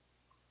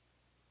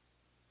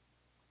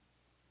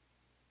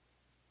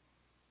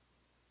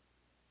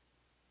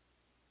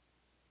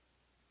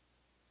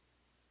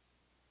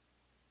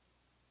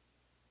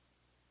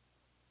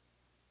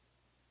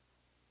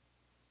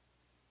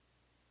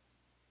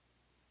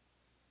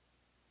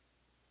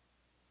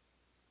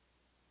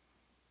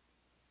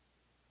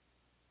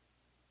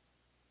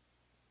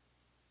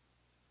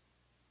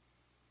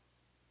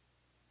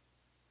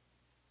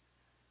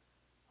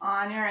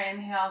 On your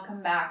inhale,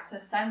 come back to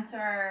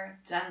center,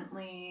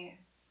 gently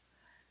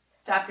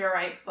step your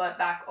right foot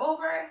back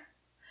over,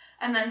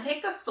 and then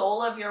take the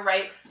sole of your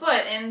right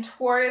foot in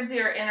towards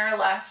your inner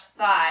left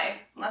thigh.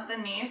 Let the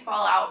knee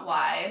fall out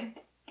wide.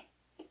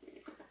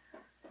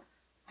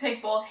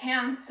 Take both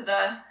hands to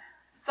the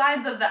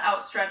sides of the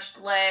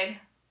outstretched leg,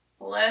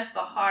 lift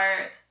the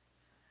heart.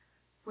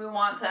 If we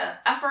want to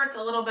effort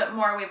a little bit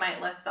more, we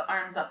might lift the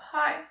arms up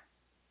high.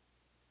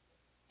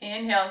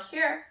 Inhale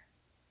here.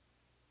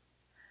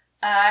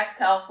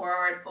 Exhale,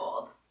 forward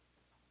fold.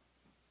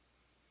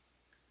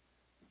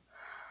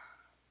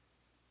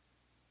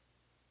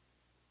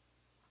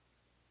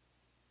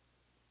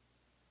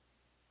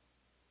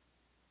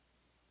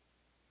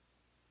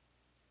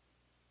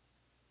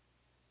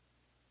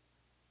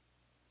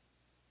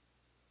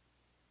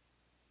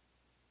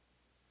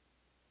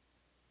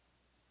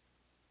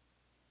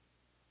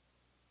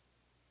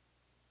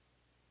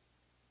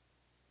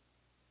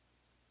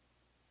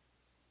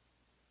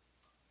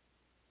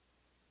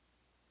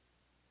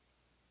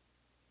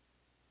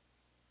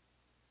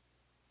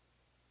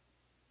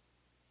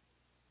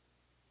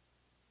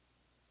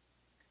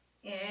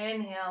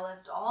 Inhale,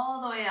 lift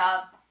all the way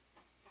up.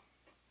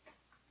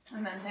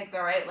 And then take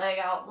the right leg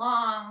out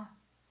long.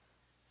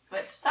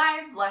 Switch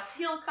sides, left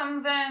heel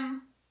comes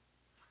in.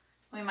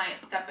 We might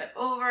step it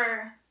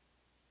over.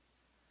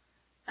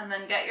 And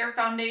then get your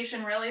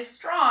foundation really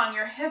strong.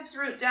 Your hips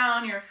root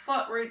down, your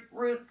foot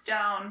roots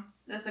down.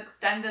 This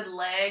extended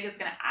leg is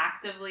going to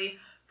actively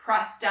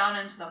press down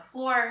into the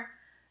floor.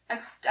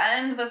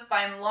 Extend the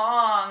spine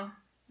long,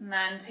 and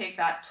then take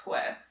that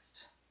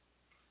twist.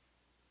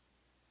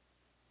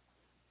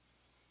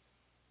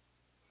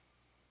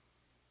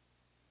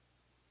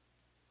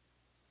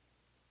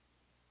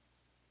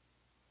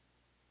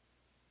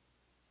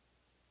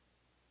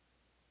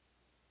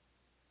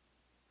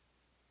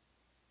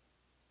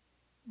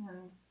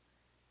 And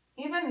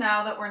even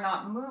now that we're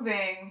not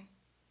moving,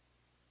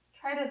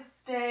 try to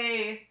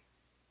stay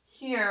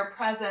here,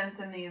 present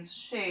in these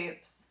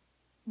shapes,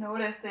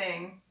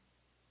 noticing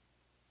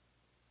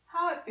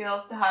how it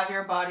feels to have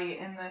your body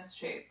in this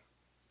shape.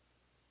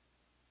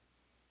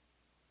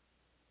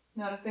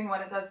 Noticing what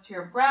it does to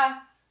your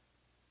breath,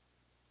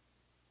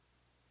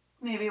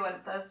 maybe what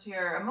it does to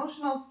your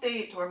emotional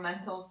state or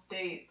mental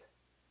state.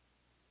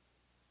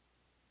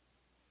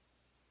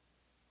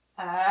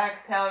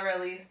 Exhale,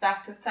 release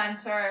back to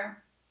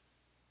center.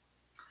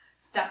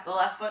 Step the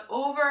left foot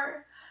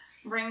over.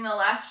 Bring the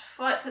left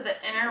foot to the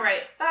inner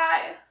right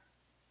thigh.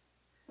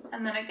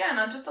 And then again,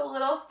 just a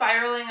little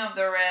spiraling of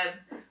the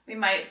ribs. We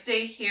might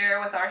stay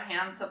here with our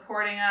hands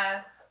supporting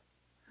us.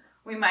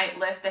 We might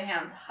lift the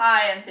hands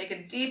high and take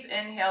a deep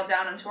inhale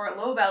down into our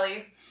low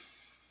belly.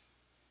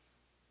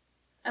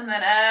 And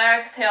then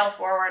exhale,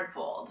 forward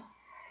fold.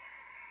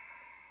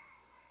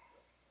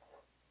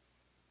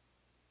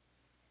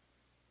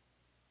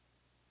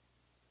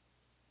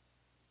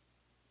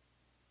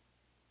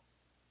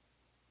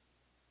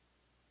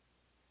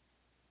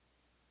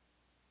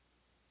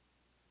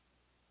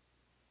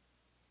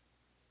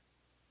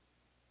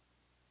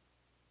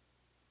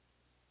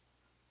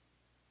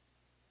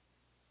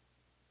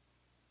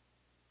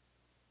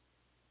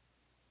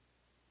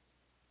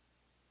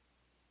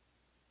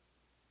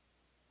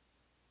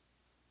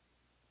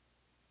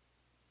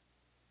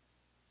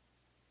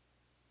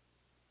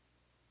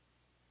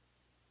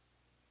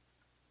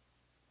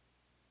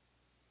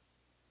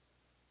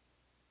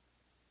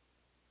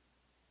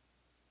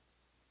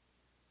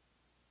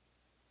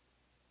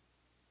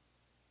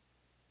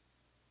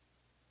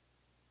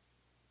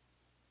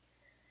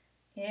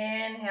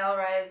 Inhale,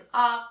 rise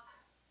up.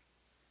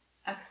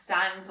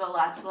 Extend the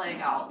left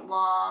leg out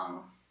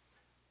long.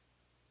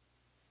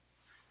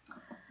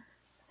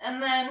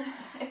 And then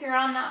if you're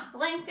on that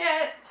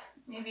blanket,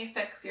 maybe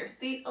fix your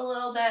seat a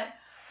little bit.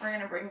 We're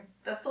going to bring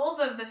the soles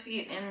of the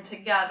feet in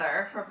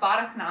together for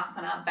Baddha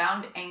Konasana,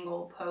 bound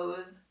angle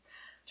pose.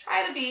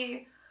 Try to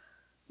be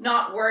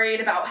not worried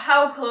about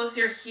how close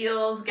your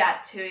heels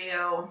get to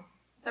you.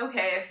 It's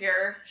okay if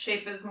your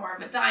shape is more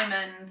of a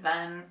diamond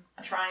than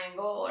a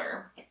triangle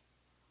or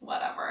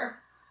whatever.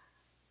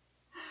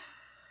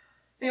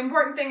 The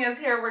important thing is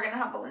here we're going to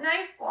have a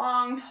nice,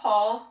 long,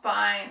 tall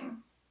spine.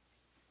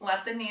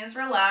 Let the knees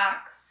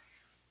relax.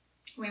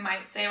 We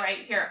might stay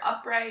right here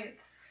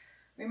upright.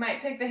 We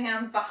might take the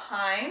hands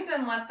behind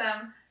and let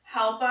them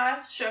help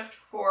us shift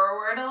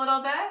forward a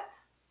little bit.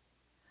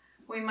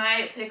 We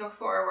might take a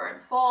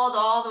forward fold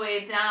all the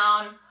way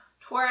down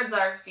towards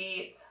our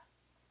feet.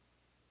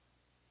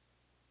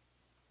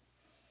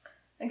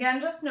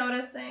 Again, just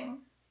noticing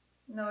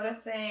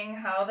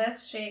how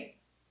this shape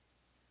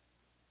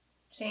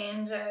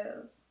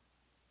changes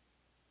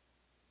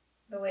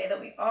the way that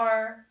we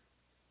are,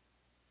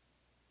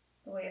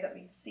 the way that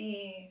we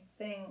see,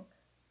 think.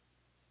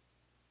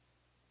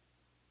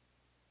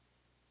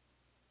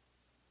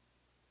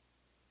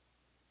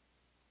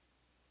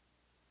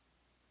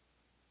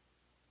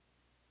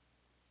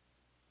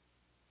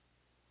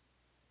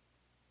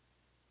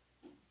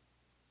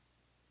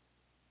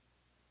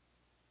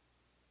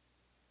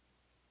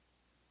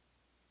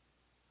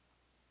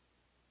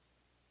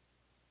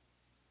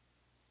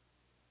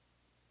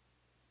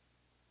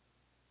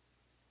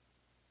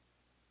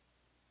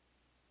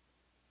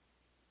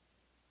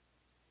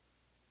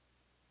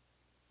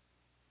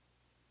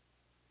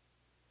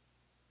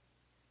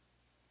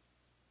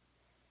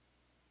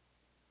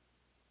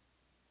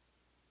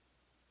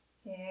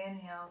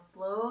 Inhale,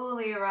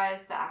 slowly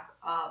rise back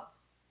up.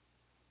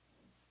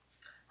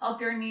 Help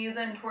your knees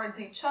in towards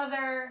each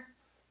other.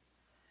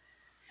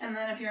 And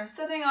then if you're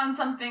sitting on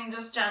something,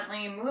 just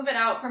gently move it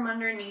out from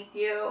underneath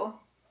you.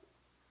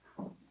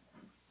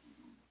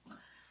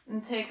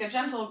 And take a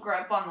gentle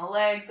grip on the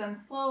legs and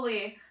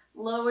slowly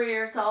lower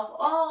yourself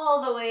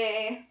all the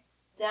way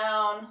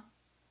down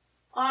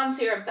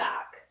onto your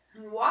back.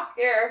 And walk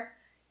your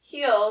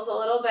heels a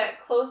little bit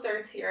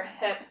closer to your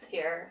hips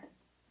here.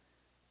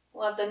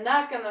 Let the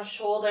neck and the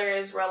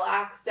shoulders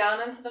relax down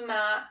into the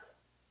mat.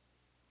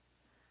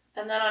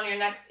 And then on your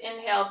next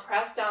inhale,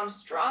 press down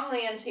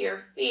strongly into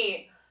your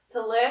feet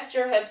to lift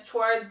your hips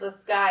towards the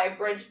sky,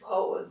 bridge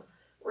pose.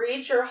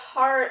 Reach your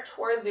heart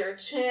towards your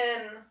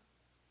chin.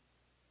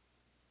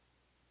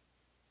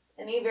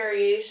 Any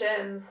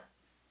variations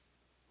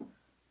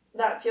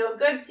that feel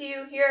good to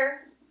you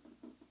here?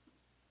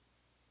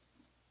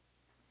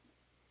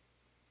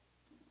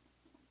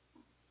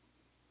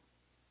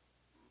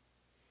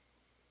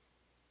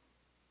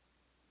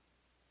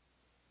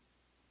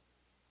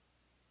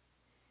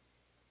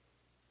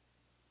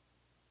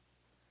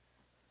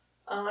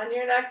 On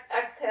your next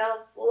exhale,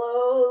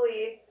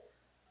 slowly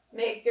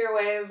make your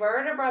way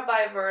vertebra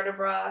by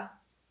vertebra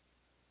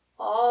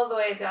all the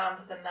way down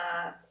to the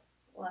mat,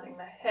 letting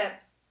the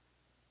hips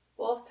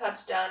both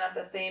touch down at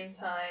the same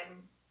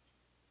time.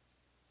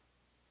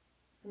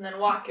 And then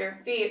walk your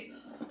feet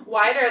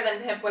wider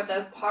than hip width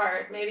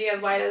apart, maybe as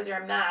wide as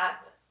your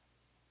mat.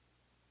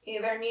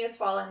 Either knees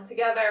falling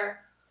together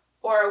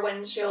or a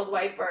windshield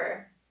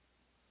wiper,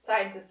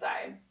 side to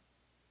side.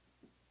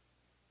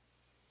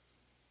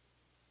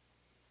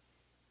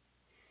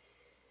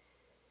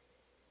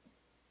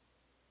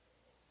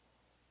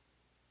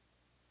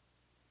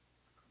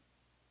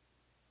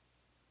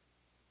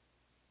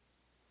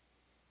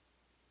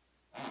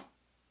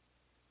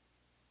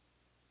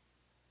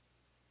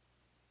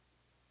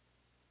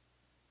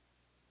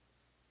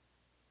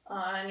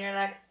 On your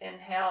next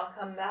inhale,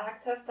 come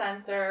back to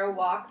center,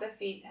 walk the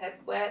feet hip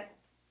width.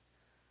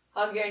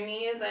 Hug your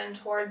knees in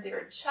towards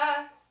your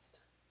chest.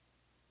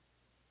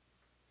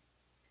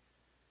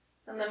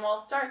 And then we'll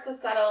start to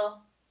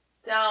settle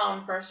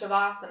down for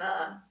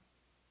Shavasana.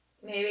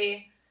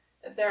 Maybe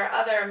if there are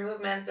other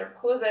movements or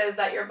poses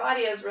that your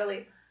body is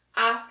really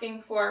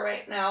asking for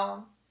right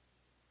now,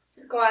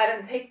 go ahead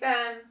and take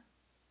them.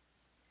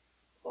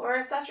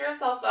 Or set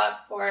yourself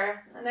up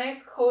for a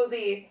nice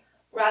cozy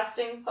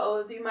resting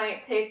pose. You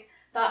might take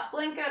that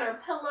blanket or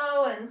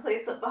pillow and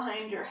place it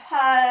behind your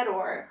head,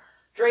 or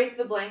drape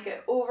the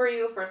blanket over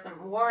you for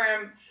some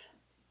warmth.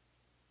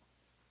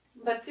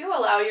 But do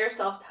allow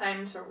yourself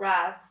time to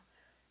rest.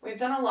 We've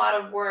done a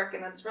lot of work,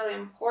 and it's really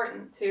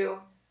important to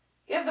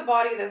give the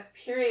body this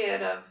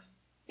period of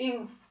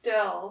being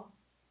still,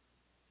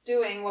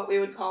 doing what we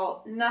would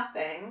call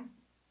nothing.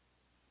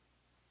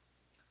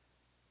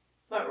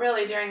 But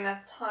really during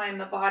this time,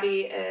 the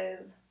body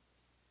is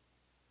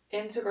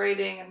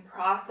integrating and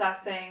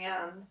processing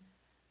and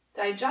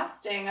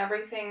digesting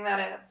everything that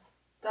it's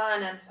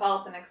done and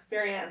felt and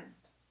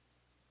experienced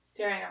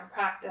during our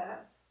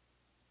practice.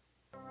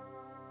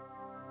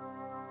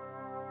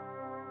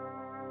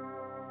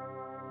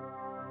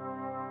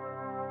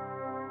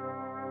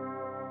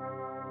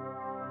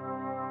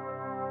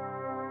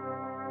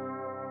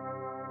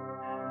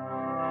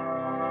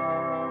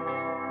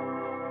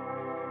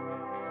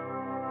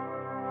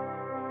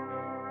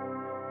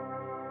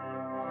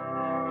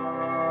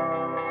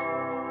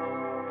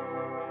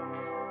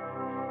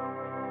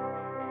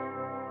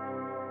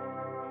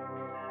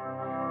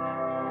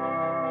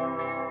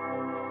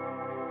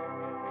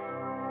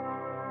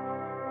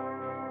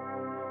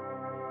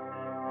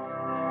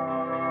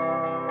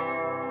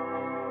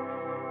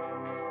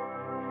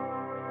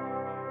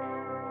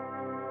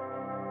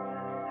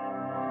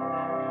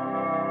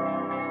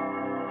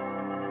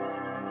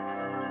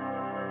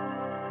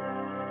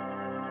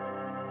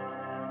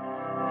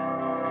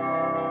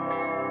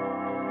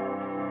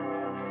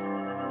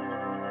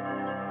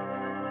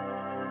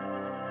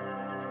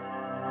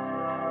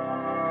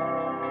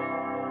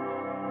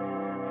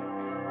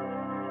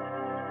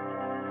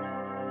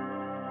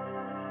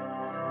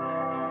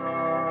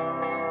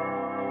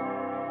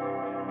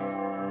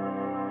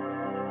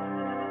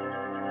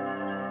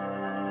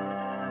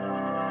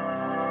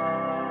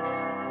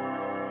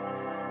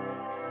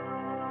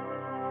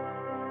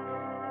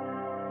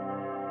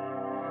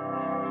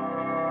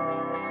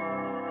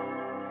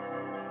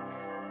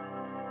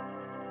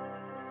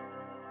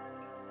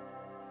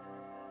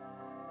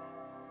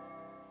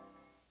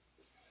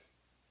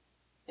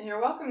 you're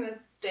welcome to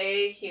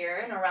stay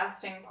here in a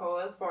resting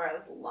pose for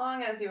as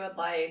long as you would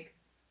like.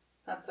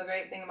 That's the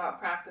great thing about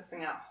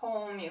practicing at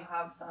home. You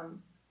have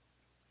some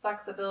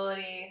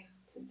flexibility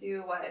to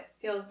do what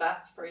feels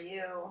best for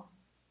you.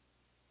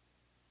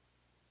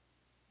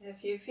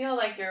 If you feel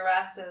like your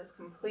rest is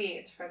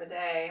complete for the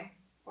day,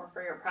 or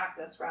for your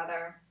practice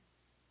rather,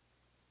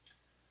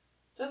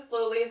 just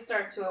slowly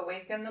start to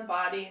awaken the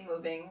body,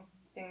 moving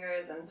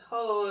fingers and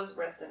toes,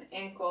 wrists and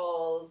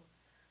ankles,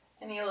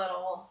 any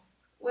little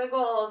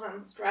wiggles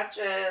and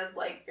stretches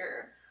like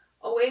you're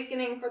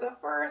awakening for the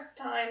first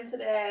time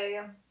today.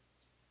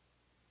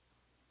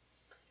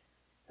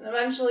 And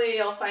eventually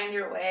you'll find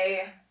your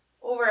way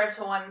over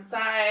to one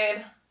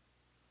side.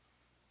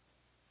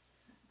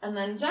 And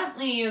then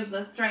gently use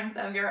the strength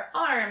of your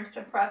arms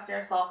to press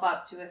yourself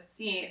up to a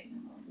seat.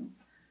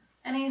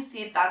 Any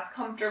seat that's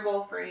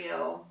comfortable for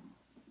you.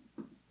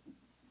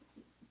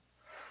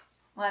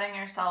 Letting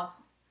yourself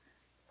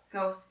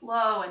go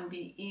slow and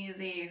be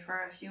easy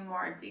for a few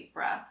more deep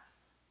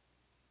breaths.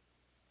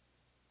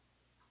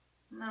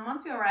 And then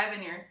once you arrive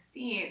in your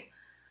seat,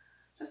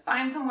 just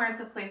find somewhere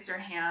to place your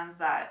hands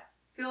that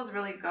feels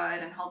really good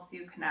and helps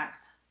you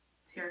connect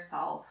to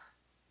yourself.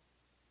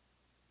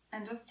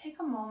 And just take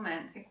a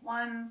moment, take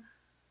one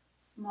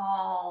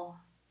small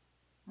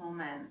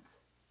moment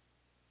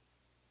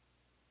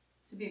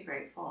to be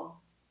grateful,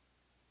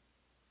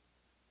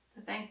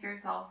 to thank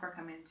yourself for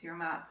coming to your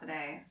mat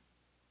today,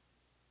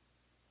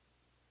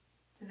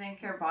 to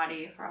thank your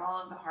body for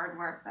all of the hard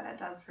work that it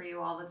does for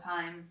you all the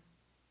time.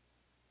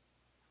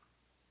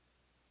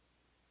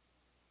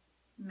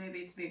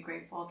 Maybe to be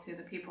grateful to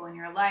the people in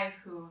your life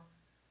who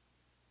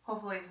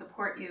hopefully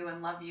support you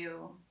and love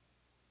you,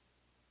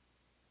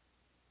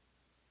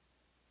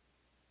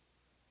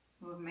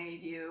 who have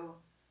made you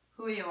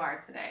who you are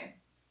today.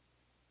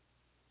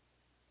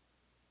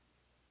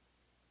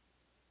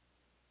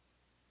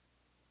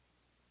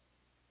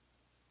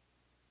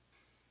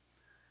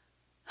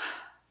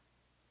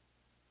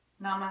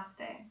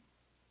 Namaste.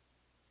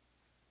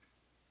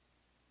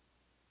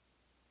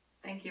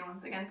 Thank you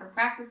once again for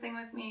practicing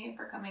with me,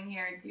 for coming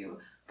here to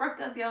Brooke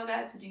Does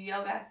Yoga, to do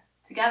yoga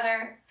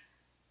together.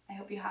 I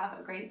hope you have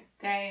a great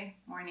day,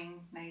 morning,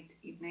 night,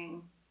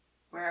 evening,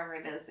 wherever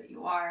it is that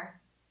you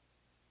are.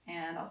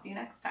 And I'll see you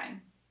next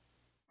time.